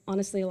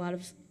honestly, a lot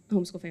of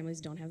homeschool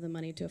families don't have the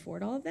money to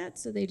afford all of that,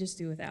 so they just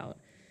do without.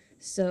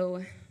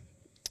 So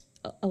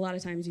a lot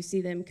of times you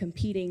see them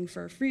competing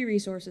for free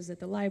resources at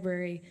the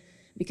library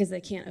because they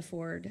can't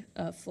afford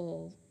a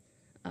full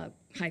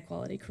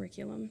high-quality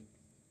curriculum.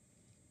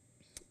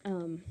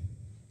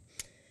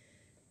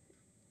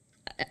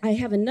 I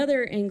have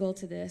another angle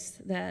to this,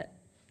 that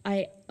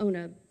I own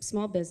a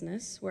small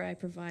business where I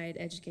provide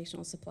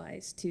educational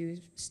supplies to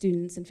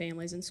students and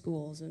families in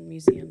schools and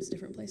museums,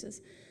 different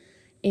places.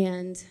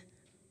 And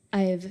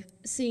I've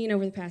seen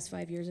over the past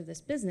 5 years of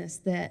this business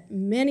that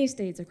many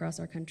states across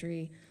our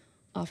country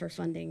offer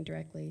funding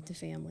directly to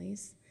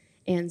families.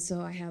 And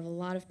so I have a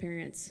lot of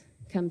parents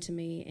come to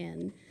me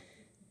and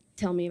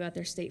tell me about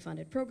their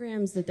state-funded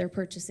programs, that they're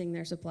purchasing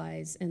their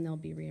supplies and they'll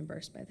be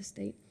reimbursed by the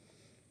state.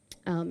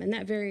 And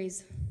that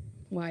varies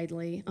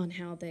widely on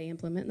how they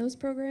implement those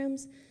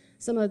programs.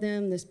 Some of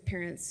them, the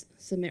parents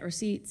submit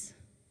receipts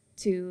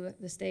to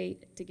the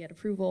state to get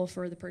approval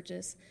for the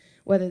purchase,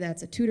 whether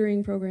that's a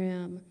tutoring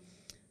program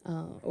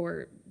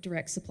or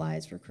direct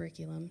supplies for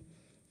curriculum.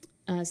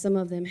 Some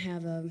of them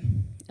have a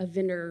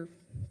vendor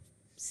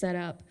set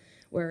up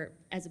where,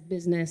 as a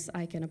business,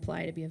 I can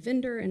apply to be a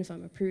vendor, and if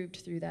I'm approved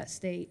through that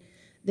state,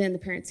 then the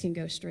parents can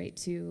go straight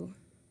to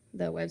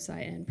the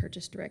website and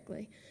purchase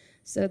directly.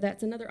 So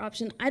that's another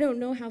option. I don't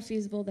know how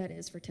feasible that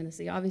is for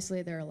Tennessee.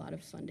 Obviously, there are a lot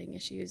of funding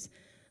issues,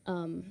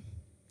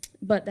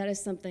 but that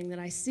is something that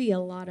I see a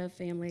lot of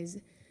families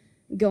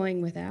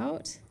going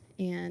without,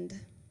 and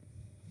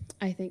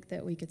I think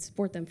that we could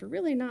support them for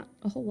really not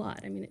a whole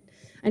lot. I mean,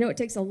 I know it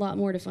takes a lot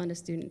more to fund a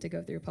student to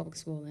go through a public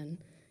school than,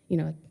 you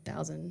know,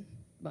 $1,000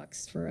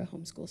 for a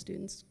homeschool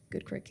student's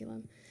good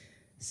curriculum.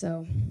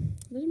 So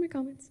those are my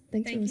comments.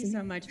 Thank you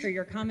so much for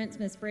your comments,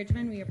 Ms.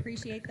 Bridgman. We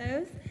appreciate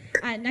those.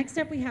 Next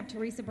up, we have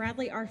Teresa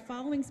Bradley, our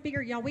following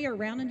speaker. Y'all, we are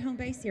rounding home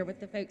base here with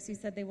the folks who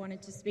said they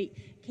wanted to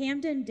speak.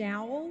 Camden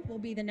Dowell will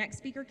be the next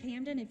speaker.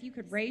 Camden, if you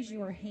could raise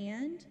your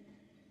hand.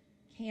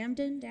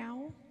 Camden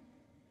Dowell.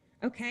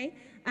 Okay.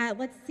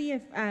 Let's see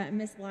if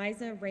Miss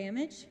Liza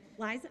Ramage.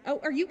 Liza, oh,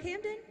 are you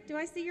Camden? Do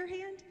I see your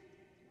hand?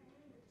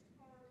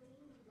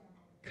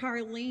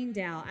 Carlene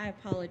Dow, I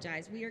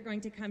apologize. We are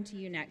going to come to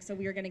you next. So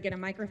we are going to get a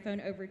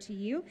microphone over to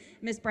you.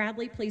 Ms.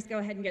 Bradley, please go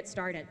ahead and get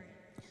started.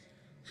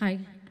 Hi.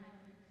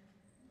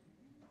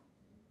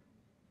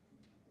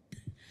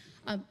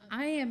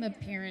 I am a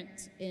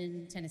parent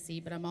in Tennessee,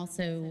 but I'm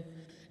also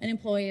an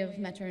employee of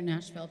Metro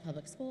Nashville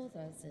Public Schools,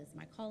 as is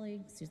my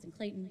colleague, Susan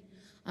Clayton.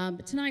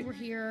 But tonight we're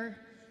here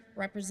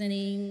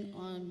representing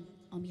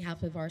on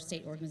behalf of our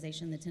state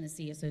organization, the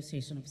Tennessee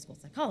Association of School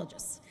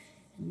Psychologists.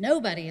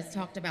 Nobody has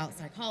talked about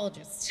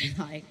psychologists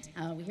tonight.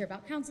 We hear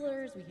about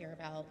counselors, we hear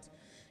about,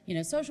 you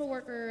know, social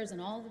workers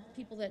and all the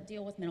people that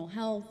deal with mental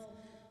health,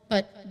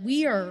 but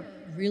we are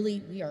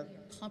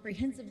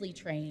comprehensively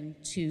trained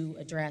to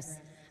address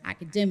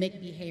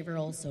academic,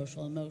 behavioral,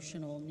 social,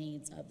 emotional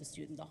needs of the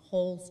student, the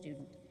whole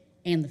student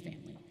and the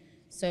family.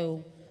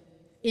 So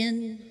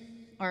in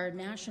our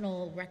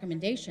national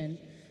recommendation,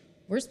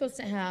 we're supposed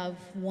to have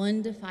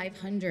 1 to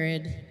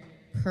 500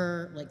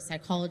 per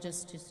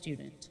psychologist to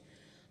student.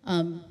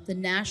 The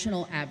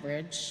national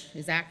average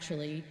is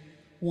actually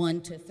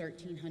 1 to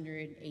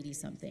 1,380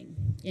 something.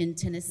 In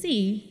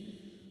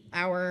Tennessee,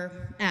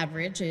 our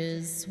average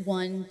is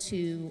 1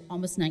 to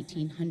almost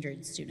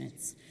 1,900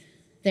 students.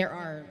 There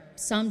are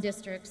some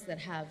districts that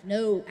have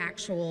no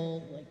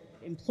actual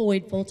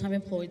full-time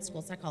employed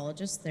school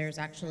psychologists. There's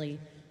actually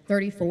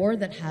 34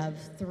 that have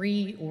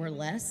 3 or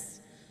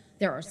less.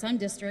 There are some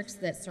districts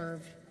that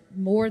serve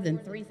more than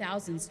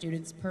 3,000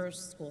 students per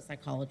school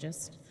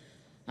psychologist.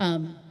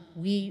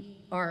 We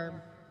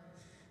are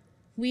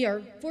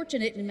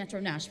fortunate in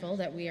Metro Nashville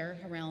that we are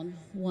around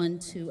 1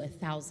 to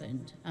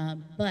 1,000,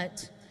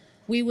 but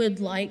we would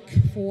like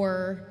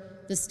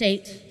for the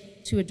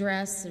state to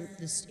address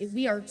this.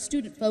 We are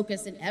student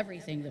focused in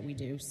everything that we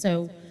do,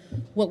 so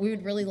what we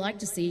would really like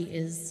to see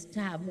is to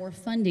have more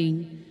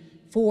funding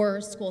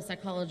for school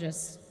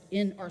psychologists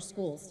in our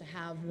schools, to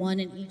have 1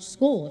 in each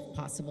school if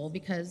possible,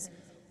 because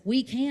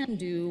we can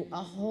do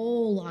a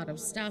whole lot of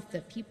stuff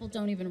that people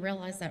don't even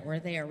realize that we're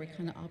there. We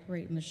kind of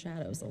operate in the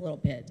shadows a little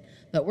bit,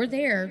 but we're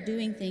there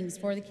doing things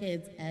for the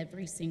kids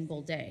every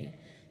single day.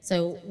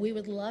 So we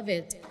would love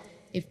it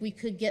if we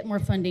could get more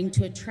funding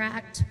to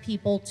attract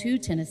people to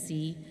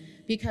Tennessee,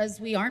 because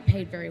we aren't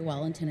paid very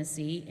well in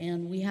Tennessee,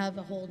 and we have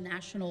a whole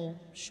national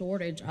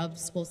shortage of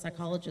school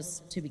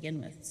psychologists to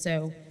begin with.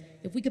 So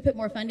if we could put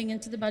more funding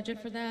into the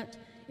budget for that,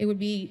 it would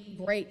be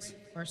great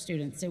for our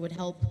students. It would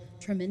help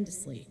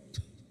tremendously.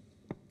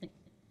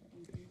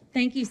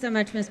 Thank you so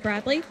much, Ms.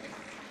 Bradley.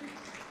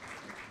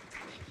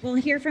 We'll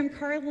hear from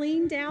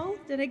Carlene Dow.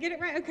 Did I get it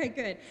right? Okay,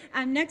 good.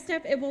 Next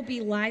up, it will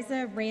be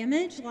Liza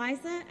Ramage.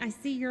 Liza, I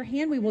see your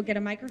hand. We will get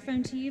a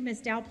microphone to you.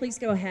 Ms. Dow, please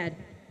go ahead.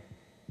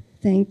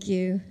 Thank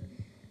you.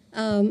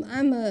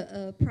 I'm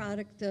a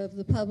product of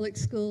the public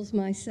schools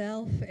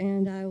myself,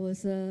 and I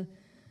was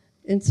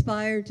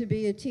inspired to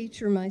be a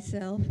teacher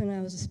myself, and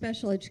I was a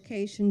special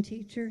education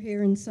teacher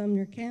here in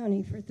Sumner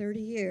County for 30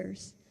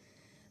 years.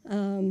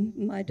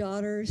 My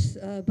daughters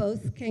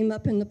both came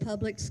up in the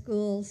public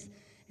schools,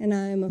 and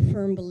I am a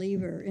firm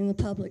believer in the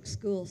public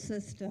school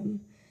system.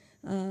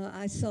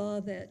 I saw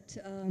that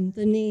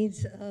the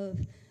needs of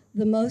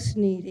the most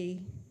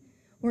needy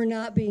were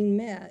not being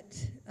met.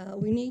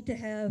 We need to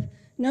have,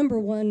 number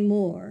one,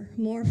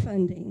 more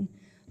funding.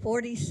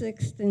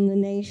 46th in the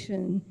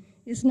nation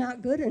is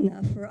not good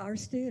enough for our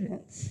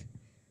students.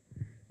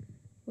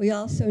 We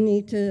also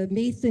need to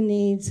meet the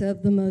needs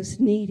of the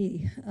most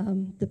needy,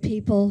 the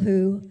people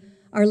who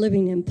are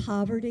living in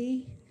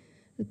poverty,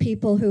 the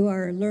people who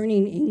are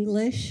learning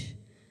English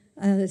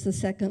as a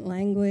second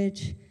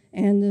language,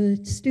 and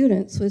the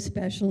students with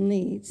special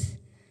needs.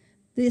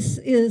 This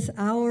is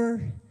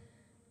our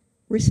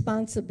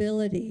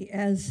responsibility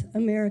as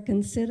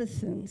American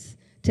citizens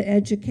to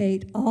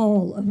educate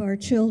all of our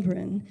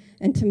children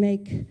and to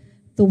make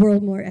the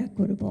world more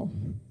equitable.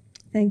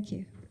 Thank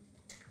you.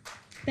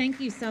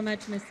 Thank you so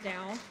much, Ms.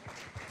 Dow.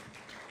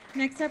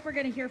 Next up, we're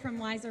going to hear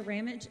from Liza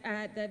Ramage.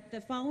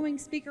 The following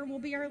speaker will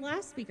be our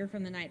last speaker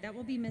from the night. That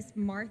will be Miss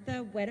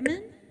Martha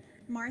Wedeman.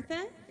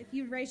 Martha, if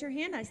you raise your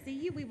hand, I see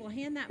you. We will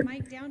hand that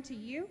mic down to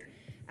you.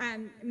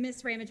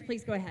 Miss Ramage,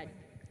 please go ahead.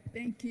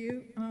 Thank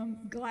you.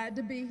 Glad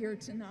to be here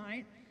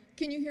tonight.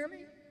 Can you hear me?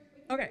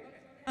 Okay.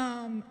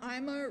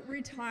 I'm a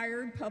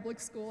retired public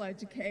school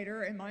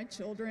educator, and my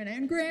children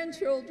and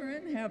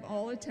grandchildren have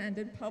all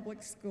attended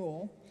public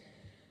school.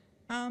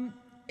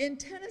 In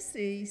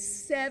Tennessee,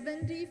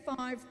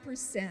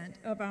 75%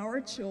 of our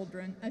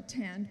children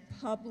attend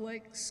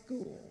public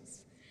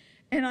schools.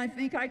 And I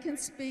think I can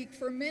speak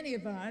for many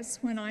of us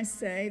when I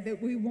say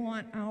that we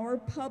want our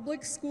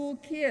public school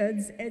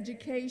kids'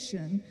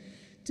 education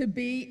to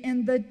be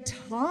in the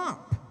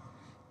top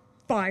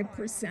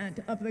 5%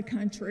 of the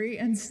country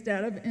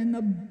instead of in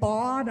the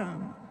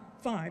bottom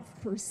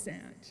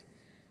 5%.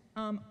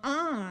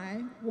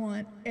 I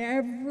want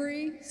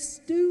every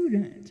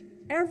student,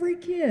 every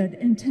kid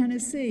in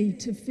Tennessee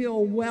to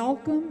feel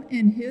welcome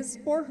in his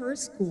or her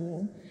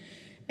school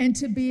and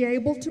to be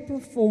able to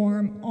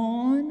perform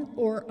on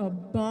or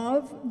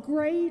above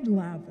grade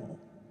level.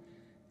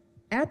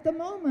 At the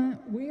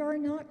moment, we are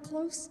not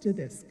close to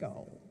this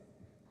goal,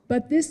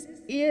 but this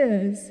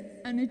is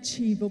an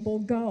achievable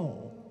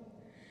goal.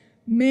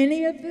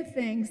 Many of the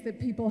things that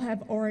people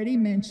have already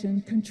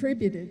mentioned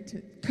contribute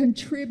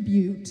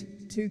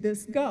to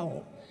this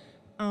goal.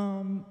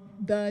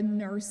 The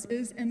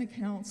nurses and the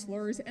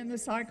counselors and the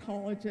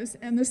psychologists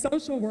and the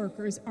social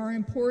workers are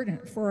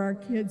important for our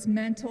kids'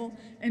 mental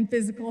and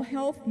physical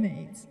health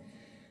needs.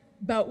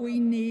 But we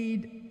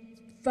need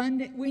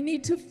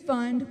to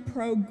fund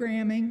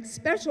programming,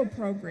 special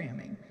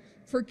programming,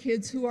 for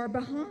kids who are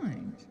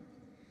behind,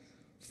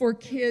 for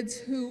kids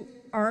who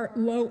are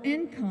low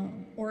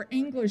income or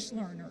English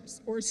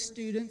learners or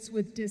students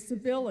with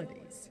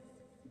disabilities.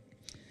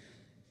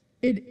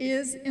 It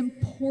is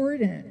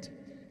important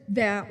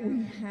that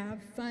we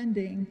have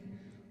funding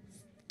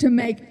to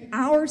make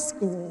our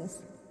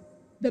schools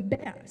the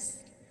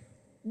best.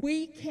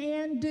 We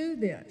can do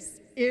this.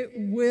 It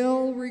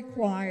will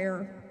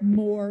require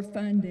more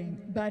funding,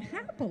 but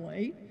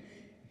happily,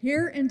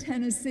 here in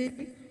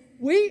Tennessee,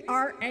 we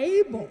are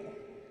able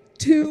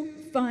to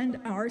fund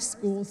our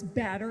schools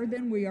better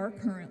than we are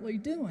currently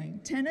doing.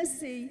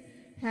 Tennessee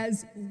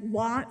has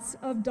lots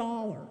of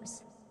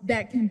dollars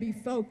that can be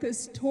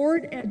focused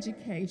toward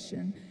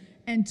education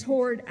and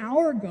toward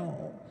our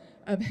goal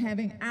of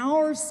having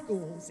our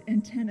schools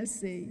in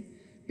Tennessee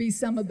be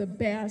some of the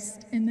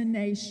best in the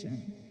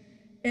nation.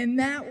 In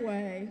that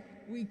way,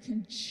 we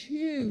can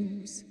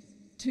choose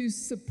to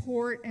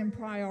support and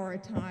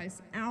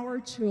prioritize our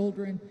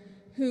children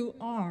who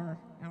are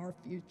our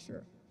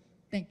future.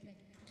 Thank you.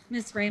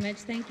 Ms. Ramage,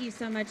 thank you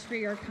so much for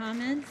your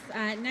comments.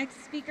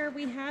 Next speaker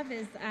we have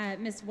is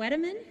Ms.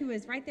 Wedeman, who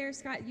is right there.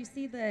 Scott, you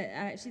see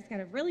she's got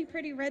a really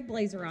pretty red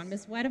blazer on.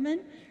 Ms. Wedeman,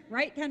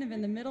 right kind of in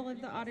the middle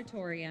of the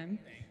auditorium.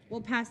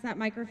 We'll pass that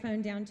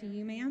microphone down to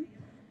you, ma'am.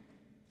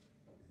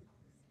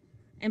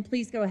 And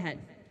please go ahead.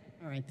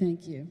 All right,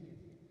 thank you.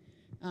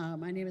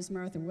 My name is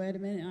Martha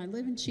Wedeman, and I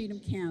live in Cheatham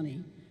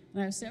County,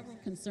 and I have several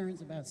concerns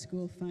about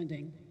school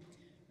funding.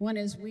 One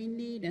is we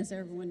need, as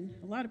a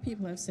lot of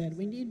people have said,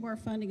 we need more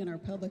funding in our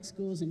public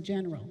schools in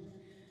general.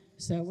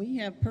 So we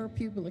have per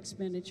pupil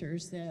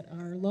expenditures that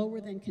are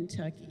lower than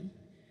Kentucky.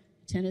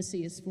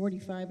 Tennessee is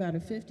 45 out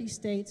of 50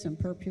 states on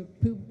per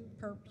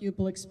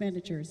pupil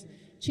expenditures.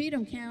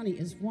 Cheatham County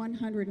is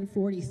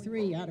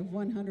 143 out of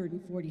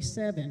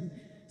 147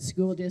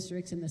 school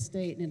districts in the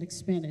state in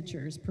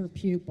expenditures per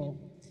pupil.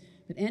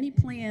 But any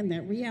plan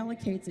that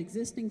reallocates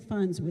existing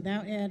funds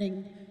without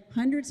adding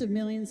hundreds of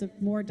millions of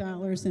more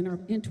dollars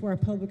into our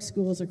public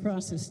schools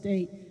across the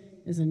state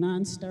is a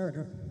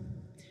non-starter.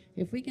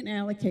 If we can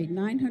allocate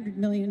 $900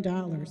 million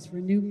for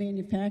a new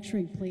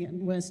manufacturing plant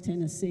in West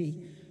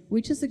Tennessee,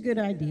 which is a good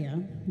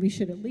idea, we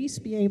should at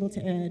least be able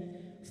to add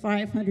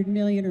 $500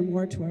 million or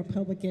more to our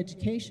public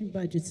education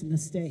budgets in the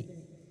state.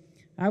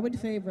 I would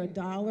favor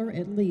 $1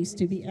 at least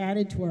to be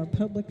added to our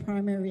public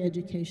primary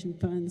education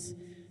funds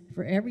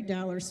for every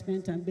dollar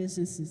spent on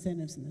business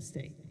incentives in the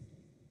state.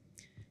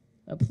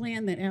 A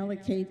plan that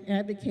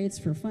advocates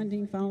for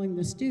funding following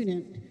the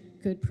student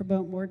could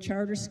promote more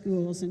charter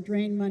schools and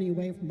drain money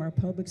away from our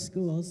public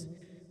schools,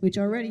 which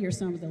already are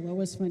some of the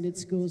lowest funded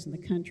schools in the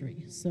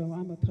country. So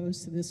I'm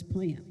opposed to this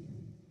plan.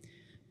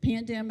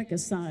 Pandemic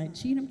aside,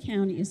 Cheatham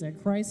County is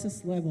at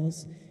crisis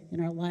levels in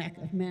our lack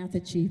of math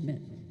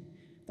achievement.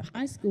 The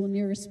high school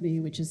nearest me,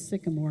 which is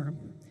Sycamore,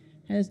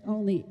 has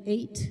only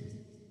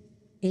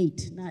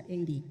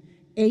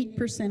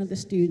 8% of the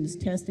students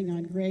testing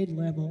on grade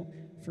level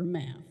for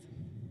math.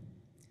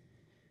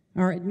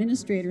 Our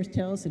administrators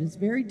tell us that it's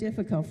very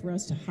difficult for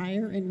us to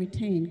hire and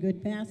retain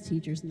good math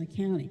teachers in the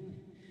county.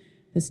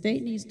 The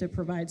state needs to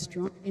provide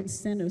strong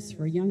incentives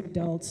for young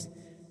adults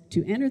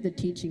to enter the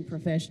teaching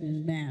profession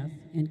in math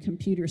and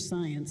computer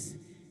science,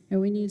 and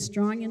we need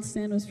strong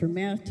incentives for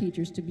math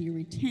teachers to be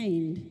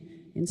retained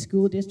in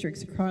school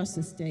districts across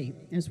the state,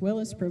 as well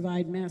as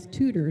provide math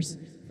tutors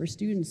for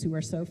students who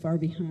are so far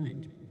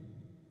behind.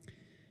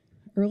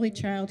 Early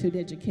childhood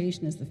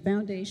education is the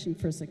foundation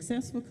for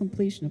successful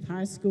completion of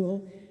high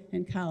school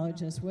and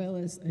college, as well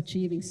as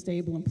achieving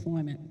stable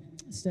employment,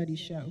 studies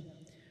show.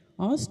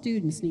 All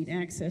students need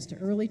access to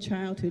early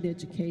childhood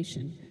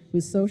education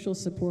with social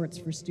supports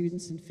for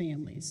students and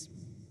families.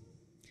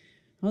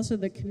 Also,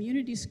 the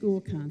community school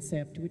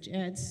concept, which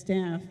adds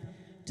staff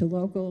to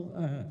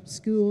local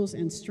schools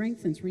and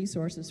strengthens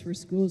resources for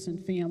schools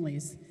and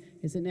families,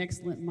 is an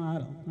excellent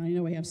model. I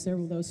know we have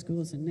several of those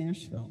schools in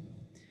Nashville.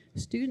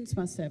 Students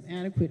must have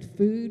adequate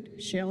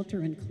food,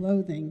 shelter, and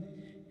clothing,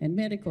 and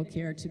medical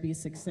care to be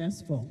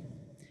successful.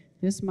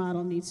 This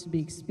model needs to be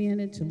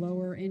expanded to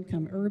lower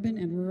income urban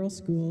and rural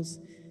schools,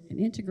 and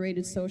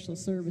integrated social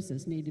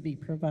services need to be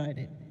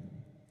provided.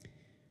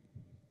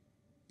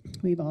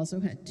 We've also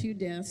had 2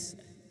 deaths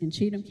in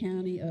Cheatham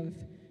County of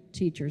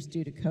teachers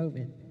due to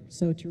COVID.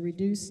 So to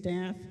reduce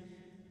staff,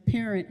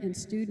 parent, and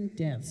student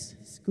deaths,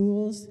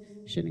 schools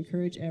should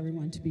encourage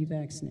everyone to be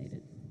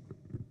vaccinated.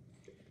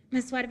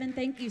 Ms. Wedman,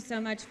 thank you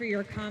so much for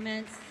your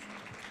comments.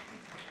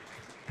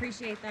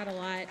 Appreciate that a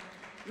lot.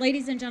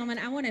 Ladies and gentlemen,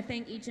 I want to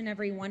thank each and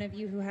every one of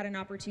you who had an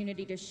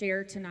opportunity to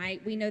share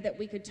tonight. We know that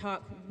we could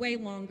talk way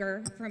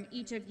longer from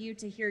each of you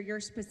to hear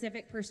your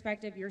specific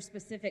perspective, your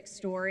specific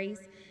stories.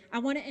 I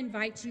want to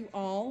invite you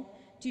all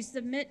to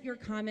submit your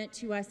comment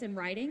to us in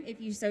writing if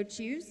you so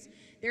choose.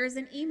 There is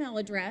an email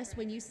address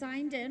when you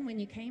signed in, when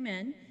you came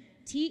in,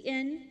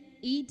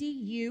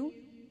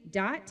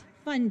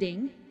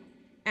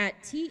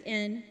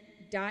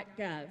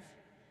 tnedu.funding@tn.gov.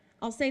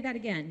 I'll say that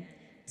again,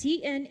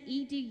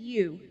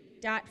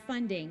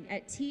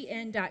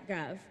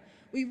 tnedu.funding@tn.gov.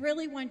 We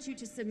really want you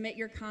to submit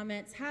your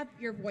comments, have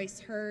your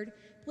voice heard.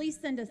 Please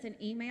send us an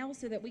email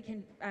so that we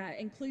can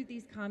include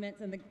these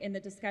comments in the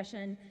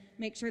discussion,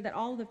 make sure that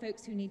all of the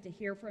folks who need to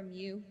hear from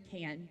you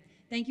can.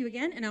 Thank you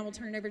again, and I will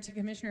turn it over to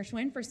Commissioner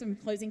Schwinn for some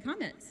closing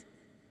comments.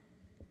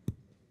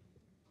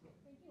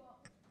 Thank you all.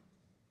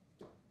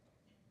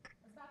 I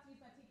was about to use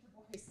my teacher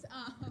voice,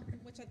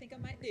 which I think I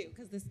might do,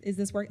 because is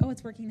this working? Oh,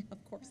 it's working,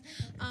 of course.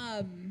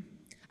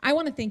 I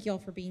want to thank you all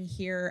for being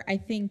here. I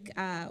think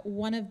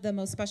one of the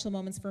most special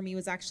moments for me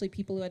was actually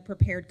people who had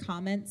prepared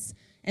comments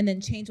and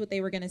then changed what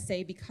they were going to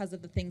say because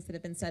of the things that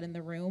have been said in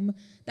the room.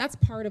 That's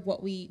part of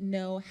what we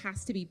know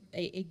has to be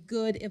a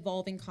good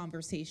evolving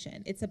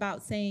conversation. It's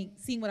about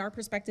seeing what our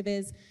perspective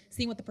is,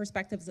 seeing what the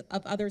perspectives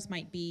of others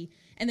might be,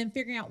 and then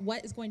figuring out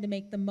what is going to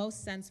make the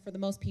most sense for the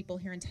most people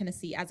here in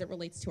Tennessee as it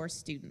relates to our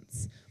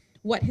students.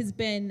 What has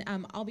been,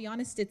 I'll be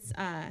honest,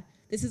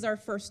 this is our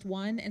first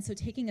one, and so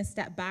taking a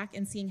step back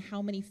and seeing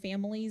how many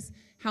families,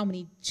 how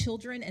many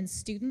children and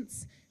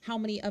students, how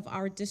many of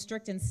our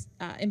district and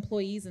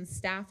employees and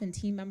staff and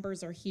team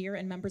members are here,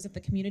 and members of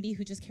the community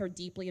who just care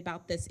deeply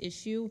about this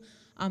issue.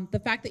 The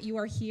fact that you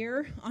are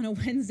here on a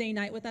Wednesday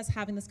night with us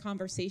having this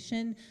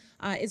conversation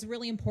is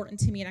really important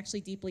to me and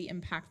actually deeply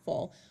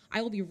impactful.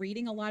 I will be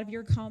reading a lot of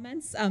your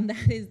comments.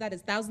 That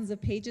is thousands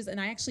of pages, and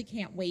I actually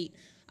can't wait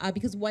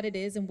because what it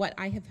is and what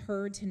I have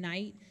heard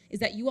tonight is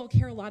that you all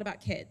care a lot about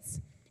kids.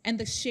 And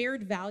the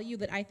shared value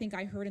that I think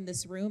I heard in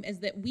this room is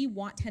that we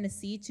want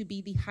Tennessee to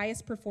be the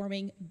highest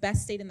performing,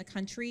 best state in the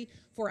country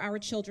for our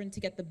children to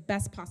get the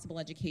best possible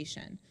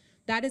education.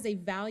 That is a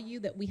value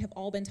that we have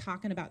all been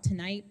talking about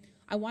tonight.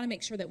 I want to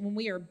make sure that when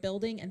we are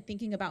building and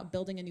thinking about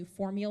building a new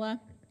formula,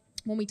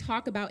 when we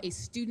talk about a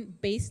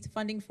student-based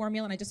funding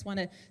formula, and I just want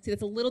to say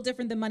that's a little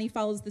different than money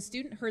follows the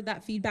student, heard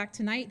that feedback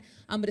tonight,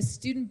 but a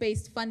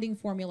student-based funding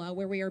formula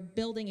where we are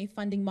building a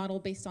funding model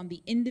based on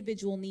the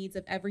individual needs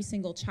of every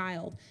single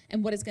child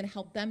and what is going to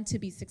help them to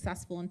be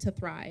successful and to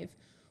thrive.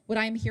 What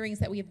I'm hearing is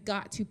that we have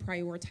got to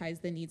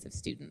prioritize the needs of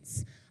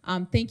students.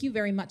 Thank you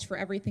very much for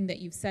everything that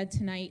you've said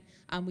tonight.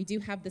 We do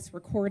have this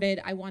recorded.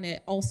 I want to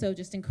also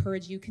just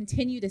encourage you,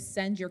 continue to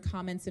send your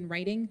comments in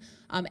writing.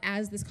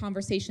 As this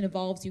conversation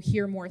evolves, you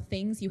hear more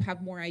things, you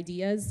have more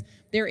ideas.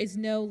 There is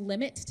no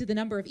limit to the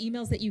number of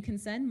emails that you can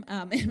send.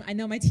 I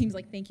know my team's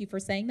like, thank you for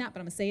saying that,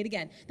 but I'm gonna say it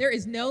again. There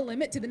is no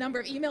limit to the number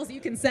of emails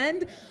you can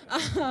send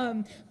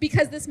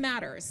because this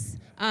matters.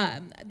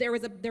 There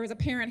was a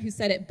parent who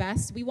said it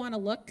best. We want to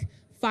look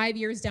 5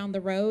 years down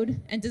the road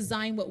and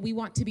design what we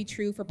want to be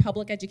true for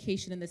public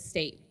education in this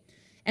state.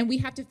 And we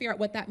have to figure out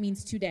what that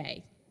means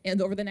today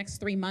and over the next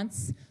 3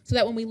 months so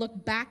that when we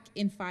look back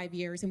in 5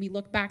 years and we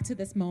look back to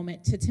this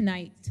moment, to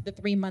tonight, to the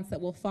 3 months that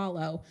will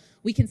follow,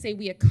 we can say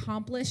we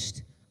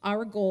accomplished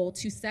our goal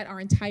to set our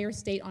entire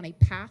state on a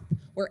path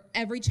where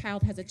every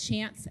child has a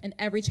chance and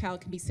every child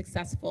can be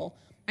successful.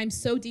 I'm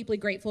so deeply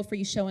grateful for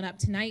you showing up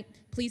tonight.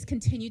 Please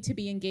continue to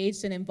be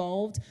engaged and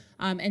involved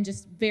and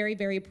just very,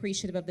 very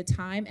appreciative of the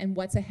time and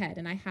what's ahead.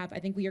 And I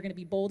think we are going to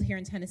be bold here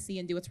in Tennessee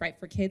and do what's right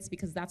for kids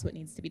because that's what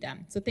needs to be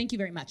done. So thank you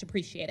very much.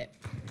 Appreciate it.